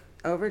 10.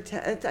 Over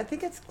 10. I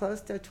think it's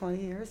close to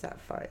 20 years, that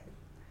fight.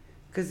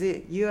 Because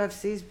the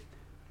UFC's,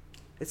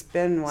 it's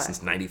been what?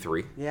 Since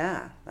 93.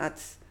 Yeah.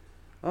 That's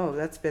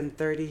been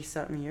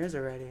 30-something years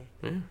already.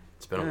 Yeah.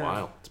 It's been a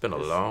while. It's been a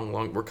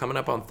long... We're coming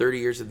up on 30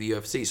 years of the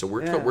UFC, so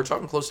we're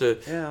talking close to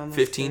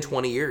 15,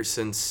 20 years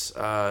since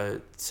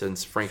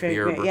Frank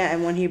Mir... Yeah,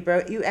 and when he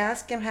broke... You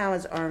ask him how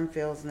his arm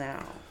feels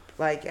now.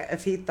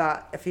 If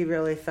he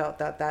really felt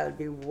that would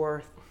be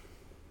worth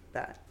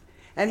that.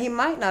 And he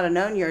might not have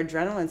known your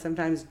adrenaline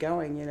sometimes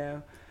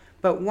going,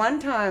 But one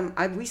time,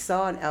 we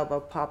saw an elbow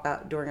pop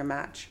out during a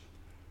match.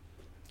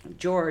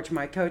 George,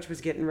 my coach, was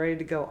getting ready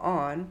to go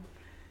on.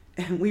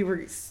 And we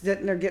were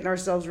sitting there getting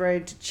ourselves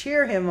ready to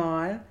cheer him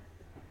on.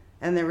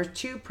 And there were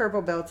two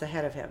purple belts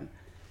ahead of him.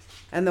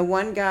 And the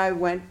one guy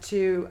went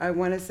to, I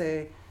want to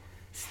say,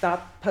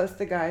 post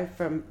the guy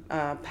from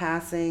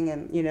passing.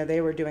 And,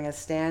 they were doing a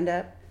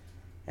stand-up.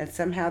 And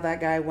somehow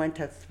that guy went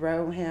to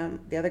throw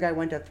him. The other guy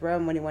went to throw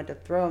him. When he went to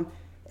throw him,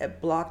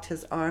 it blocked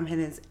his arm and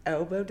his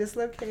elbow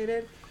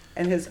dislocated.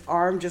 And his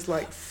arm just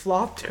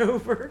flopped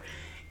over.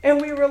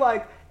 And we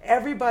were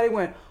everybody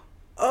went,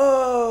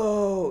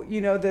 oh,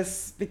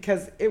 this,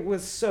 because it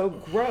was so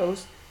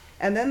gross.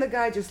 And then the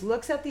guy just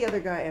looks at the other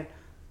guy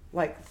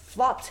and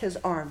flops his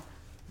arm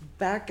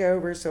back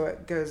over so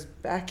it goes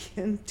back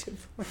into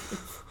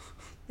place.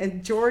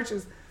 And George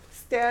is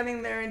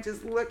standing there and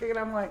just looking, and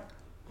I'm like,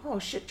 oh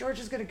shit, George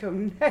is going to go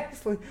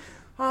next. We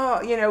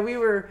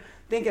were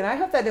thinking, I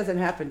hope that doesn't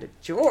happen to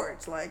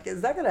George.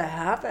 Is that going to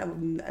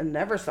happen? I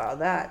never saw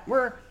that.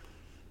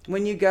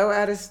 When you go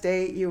out of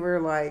state, you're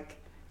like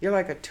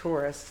a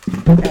tourist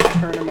at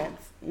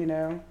tournaments,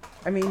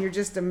 I mean, you're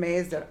just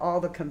amazed at all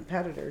the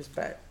competitors,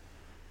 but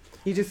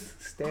You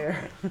just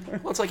stare.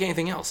 Well, it's like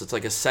anything else. It's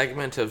like a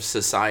segment of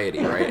society,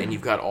 right? And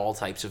you've got all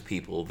types of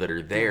people that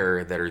are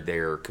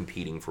there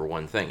competing for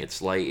one thing.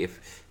 It's like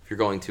if you're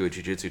going to a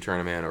jiu-jitsu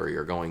tournament or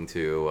you're going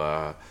to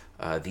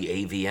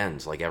the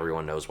AVNs, like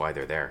everyone knows why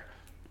they're there.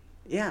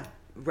 Yeah,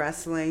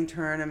 wrestling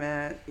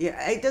tournament.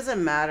 Yeah, it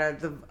doesn't matter.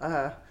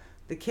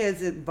 The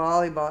kids at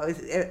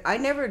volleyball. I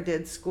never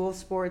did school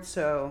sports,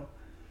 so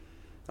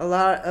a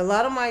lot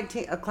of my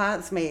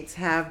classmates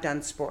have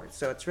done sports,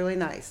 so it's really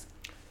nice.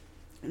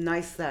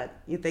 Nice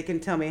that they can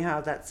tell me how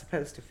that's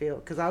supposed to feel,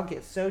 because I'll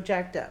get so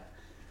jacked up.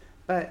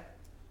 But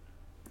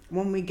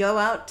when we go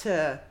out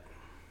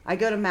I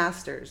go to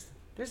Masters.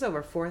 There's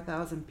over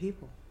 4,000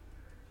 people.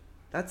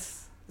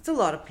 It's a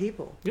lot of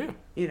people. Yeah.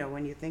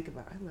 When you think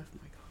about it. I left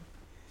my car.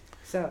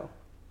 So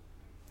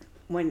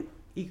when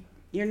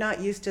you're not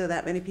used to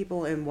that many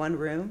people in one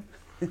room,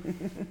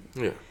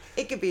 Yeah.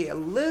 it could be a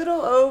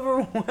little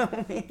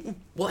overwhelming.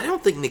 Well, I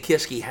don't think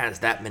Nikiski has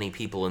that many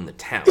people in the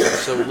town.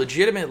 So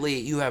legitimately,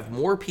 you have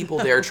more people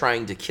there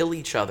trying to kill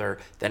each other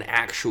than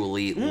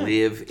actually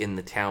live in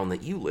the town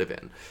that you live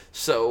in.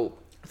 So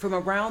From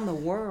around the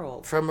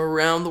world.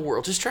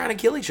 Just trying to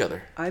kill each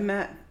other. I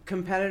met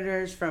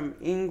competitors from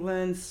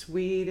England,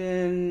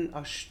 Sweden,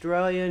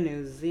 Australia,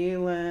 New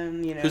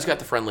Zealand. Who's got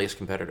the friendliest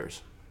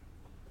competitors?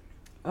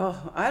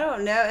 Oh, I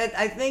don't know.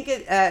 I think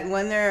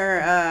when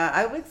they're,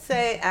 I would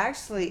say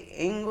actually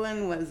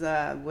England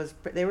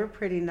they were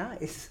pretty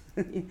nice.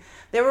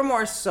 They were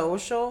more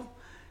social,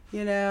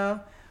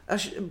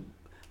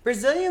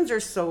 Brazilians are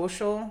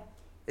social.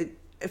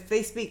 If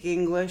they speak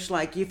English,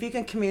 like if you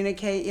can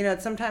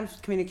communicate, sometimes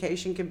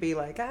communication can be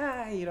like,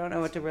 you don't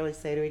know what to really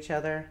say to each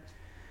other.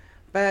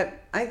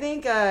 But I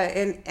think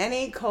in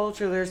any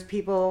culture, there's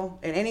people,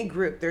 in any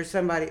group,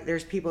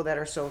 there's people that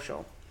are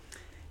social.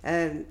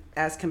 And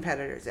as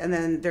competitors, and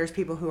then there's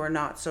people who are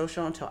not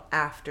social until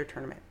after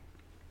tournament,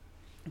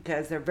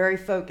 because they're very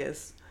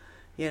focused,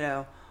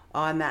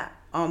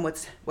 on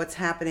what's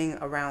happening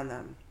around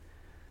them.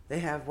 They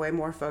have way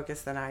more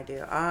focus than I do.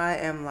 I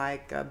am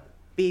like a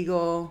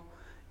beagle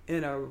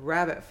in a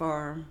rabbit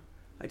farm.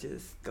 I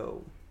just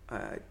go,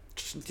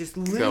 just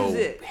lose Go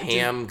it.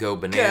 ham, go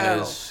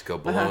bananas, go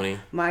baloney.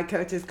 My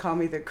coaches call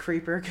me the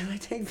creeper because I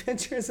take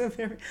pictures of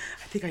every.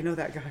 I think I know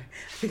that guy.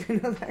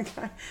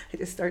 I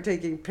just start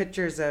taking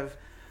pictures of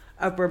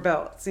upper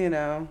belts,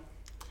 Yeah,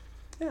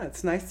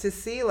 it's nice to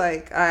see.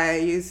 Like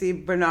you see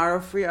Bernardo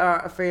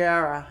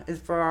Ferreira.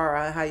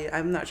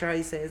 I'm not sure how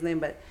you say his name,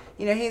 but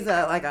he's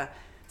like a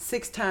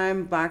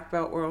 6-time black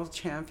belt world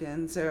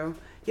champion. So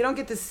you don't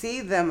get to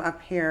see them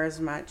up here as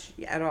much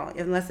at all,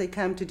 unless they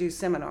come to do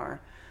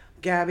seminar.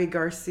 Gabby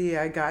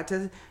Garcia, I got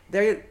to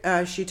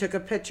there. She took a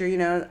picture.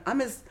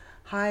 I'm as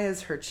high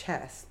as her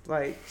chest.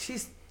 Like,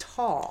 she's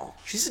tall.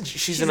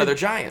 She's another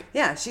giant.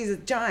 Yeah, she's a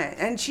giant,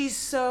 and she's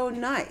so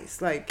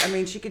nice. Like,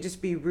 she could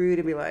just be rude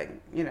and be like,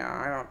 I don't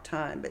have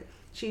time, but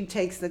she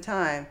takes the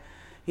time.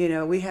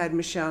 We had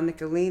Michelle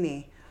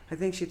Nicolini. I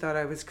think she thought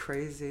I was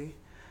crazy.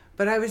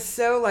 But I was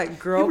so,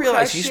 girl You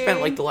realize crushing. you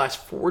spent, the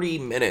last 40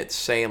 minutes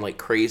saying,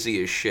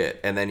 crazy as shit,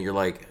 and then you're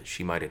like,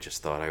 she might have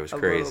just thought I was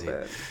crazy. A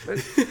little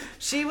bit. But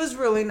she was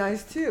really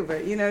nice, too.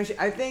 But,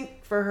 I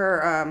think for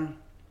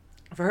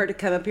her to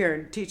come up here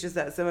and teach us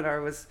that seminar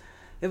it was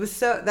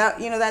so,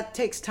 that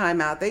takes time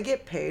out. They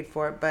get paid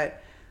for it,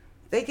 but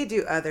they could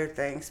do other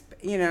things.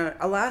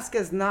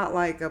 Alaska's not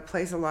like a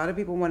place a lot of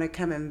people want to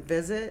come and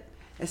visit,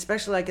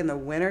 especially, in the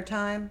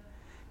wintertime.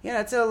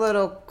 It's a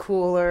little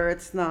cooler.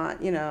 It's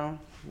not,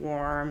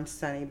 warm,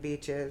 sunny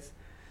beaches.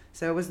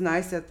 So it was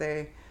nice that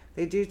they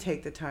do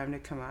take the time to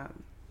come out.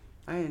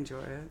 I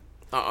enjoy it.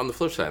 On the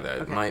flip side of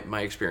that, Okay.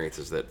 my experience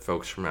is that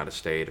folks from out of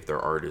state, if they're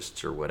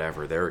artists or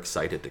whatever, they're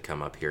excited to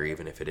come up here,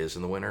 even if it is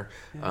in the winter.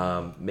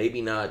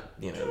 Maybe not,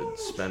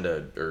 spend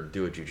or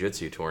do a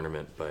jiu-jitsu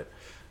tournament, but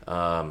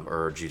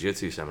or a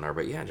jiu-jitsu seminar.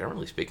 But yeah,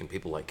 generally speaking,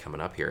 people like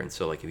coming up here. And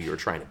so, if you were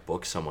trying to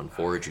book someone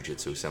for a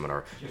jiu-jitsu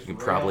seminar, you can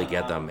probably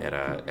get them at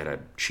a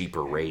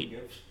cheaper rate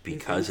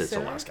because it's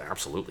so? Alaska.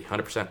 Absolutely,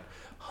 100%.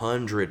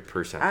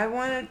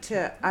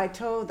 I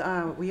told,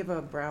 we have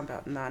a brown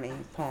belt, Nani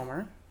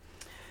Palmer,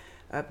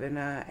 up in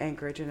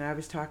Anchorage, and I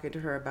was talking to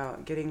her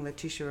about getting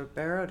Leticia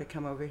Ribeiro to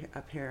come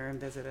up here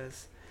and visit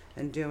us,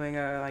 and doing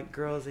a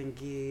girls and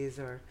geese,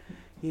 or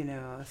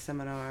a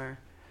seminar,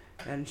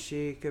 and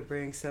she could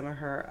bring some of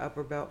her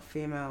upper belt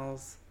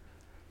females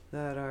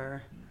that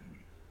are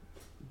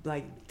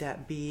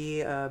that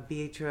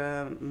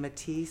Beatra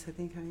Matisse, I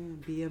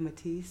think Bia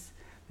Matisse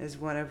is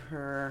one of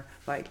her,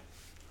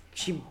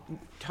 she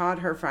taught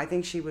her I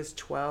think she was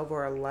 12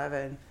 or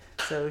 11,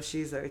 so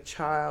she's a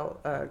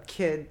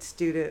kid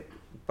student,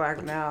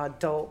 now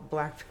adult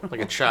black belt.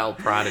 Like a child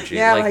prodigy.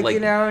 Yeah,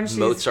 and she's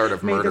Mozart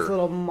of made murder. this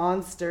little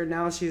monster.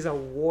 Now she's a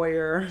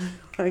warrior,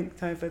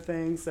 type of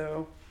thing.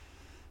 So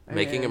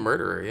Making a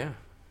murderer, yeah.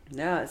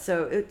 Yeah,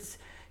 so it's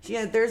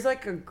there's a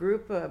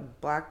group of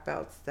black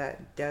belts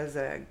that does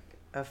a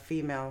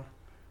female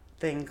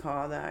thing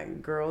called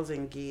Girls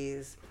and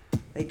Geese.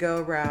 They go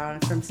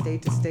around from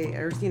state to state,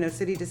 or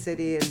city to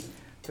city, and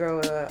throw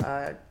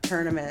a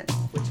tournament,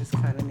 which is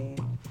kind of neat.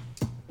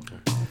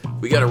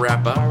 We got to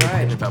wrap up. All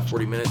right. In about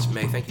 40 minutes.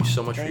 May, thank you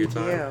so much for your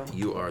Thank time.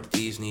 you. You are the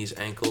bees, knees,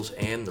 ankles,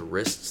 and the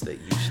wrists that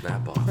you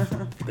snap off.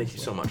 Thank you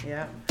so much.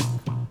 Yeah.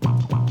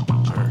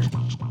 All right.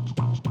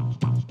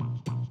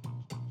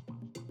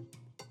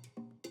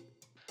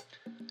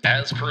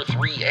 As per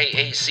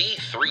 3AAC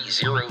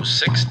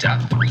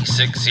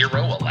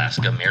 306.360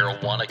 Alaska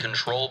Marijuana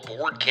Control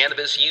Board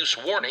Cannabis Use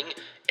Warning,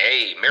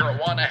 A.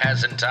 Marijuana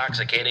has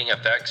intoxicating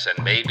effects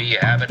and may be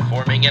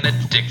habit-forming and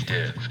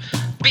addictive.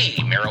 B.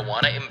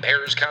 Marijuana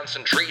impairs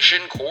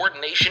concentration,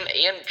 coordination,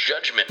 and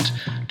judgment.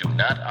 Do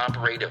not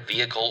operate a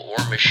vehicle or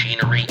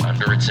machinery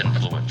under its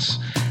influence.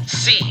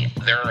 C.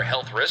 There are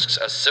health risks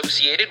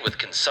associated with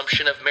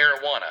consumption of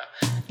marijuana.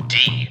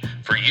 D.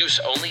 For use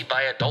only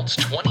by adults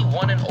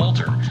 21 and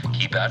older.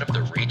 Keep out of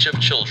the reach of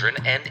children.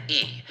 And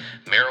E.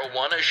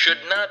 Marijuana should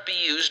not be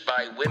used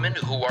by women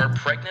who are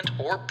pregnant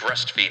or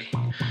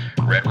breastfeeding.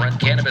 Red Run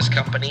Cannabis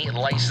Company,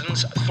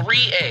 license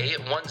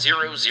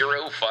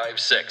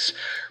 3A10056.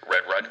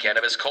 Red Run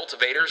Cannabis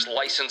Cultivators,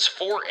 license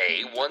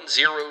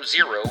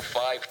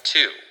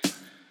 4A10052.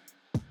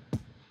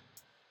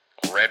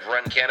 Red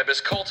Run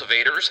Cannabis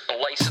Cultivators,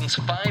 license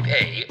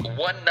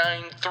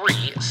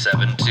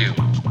 5A19372.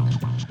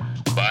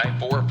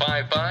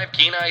 5455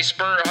 Kenai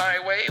Spur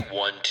Highway,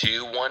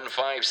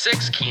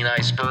 12156 Kenai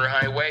Spur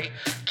Highway,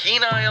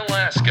 Kenai,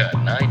 Alaska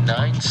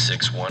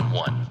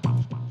 99611.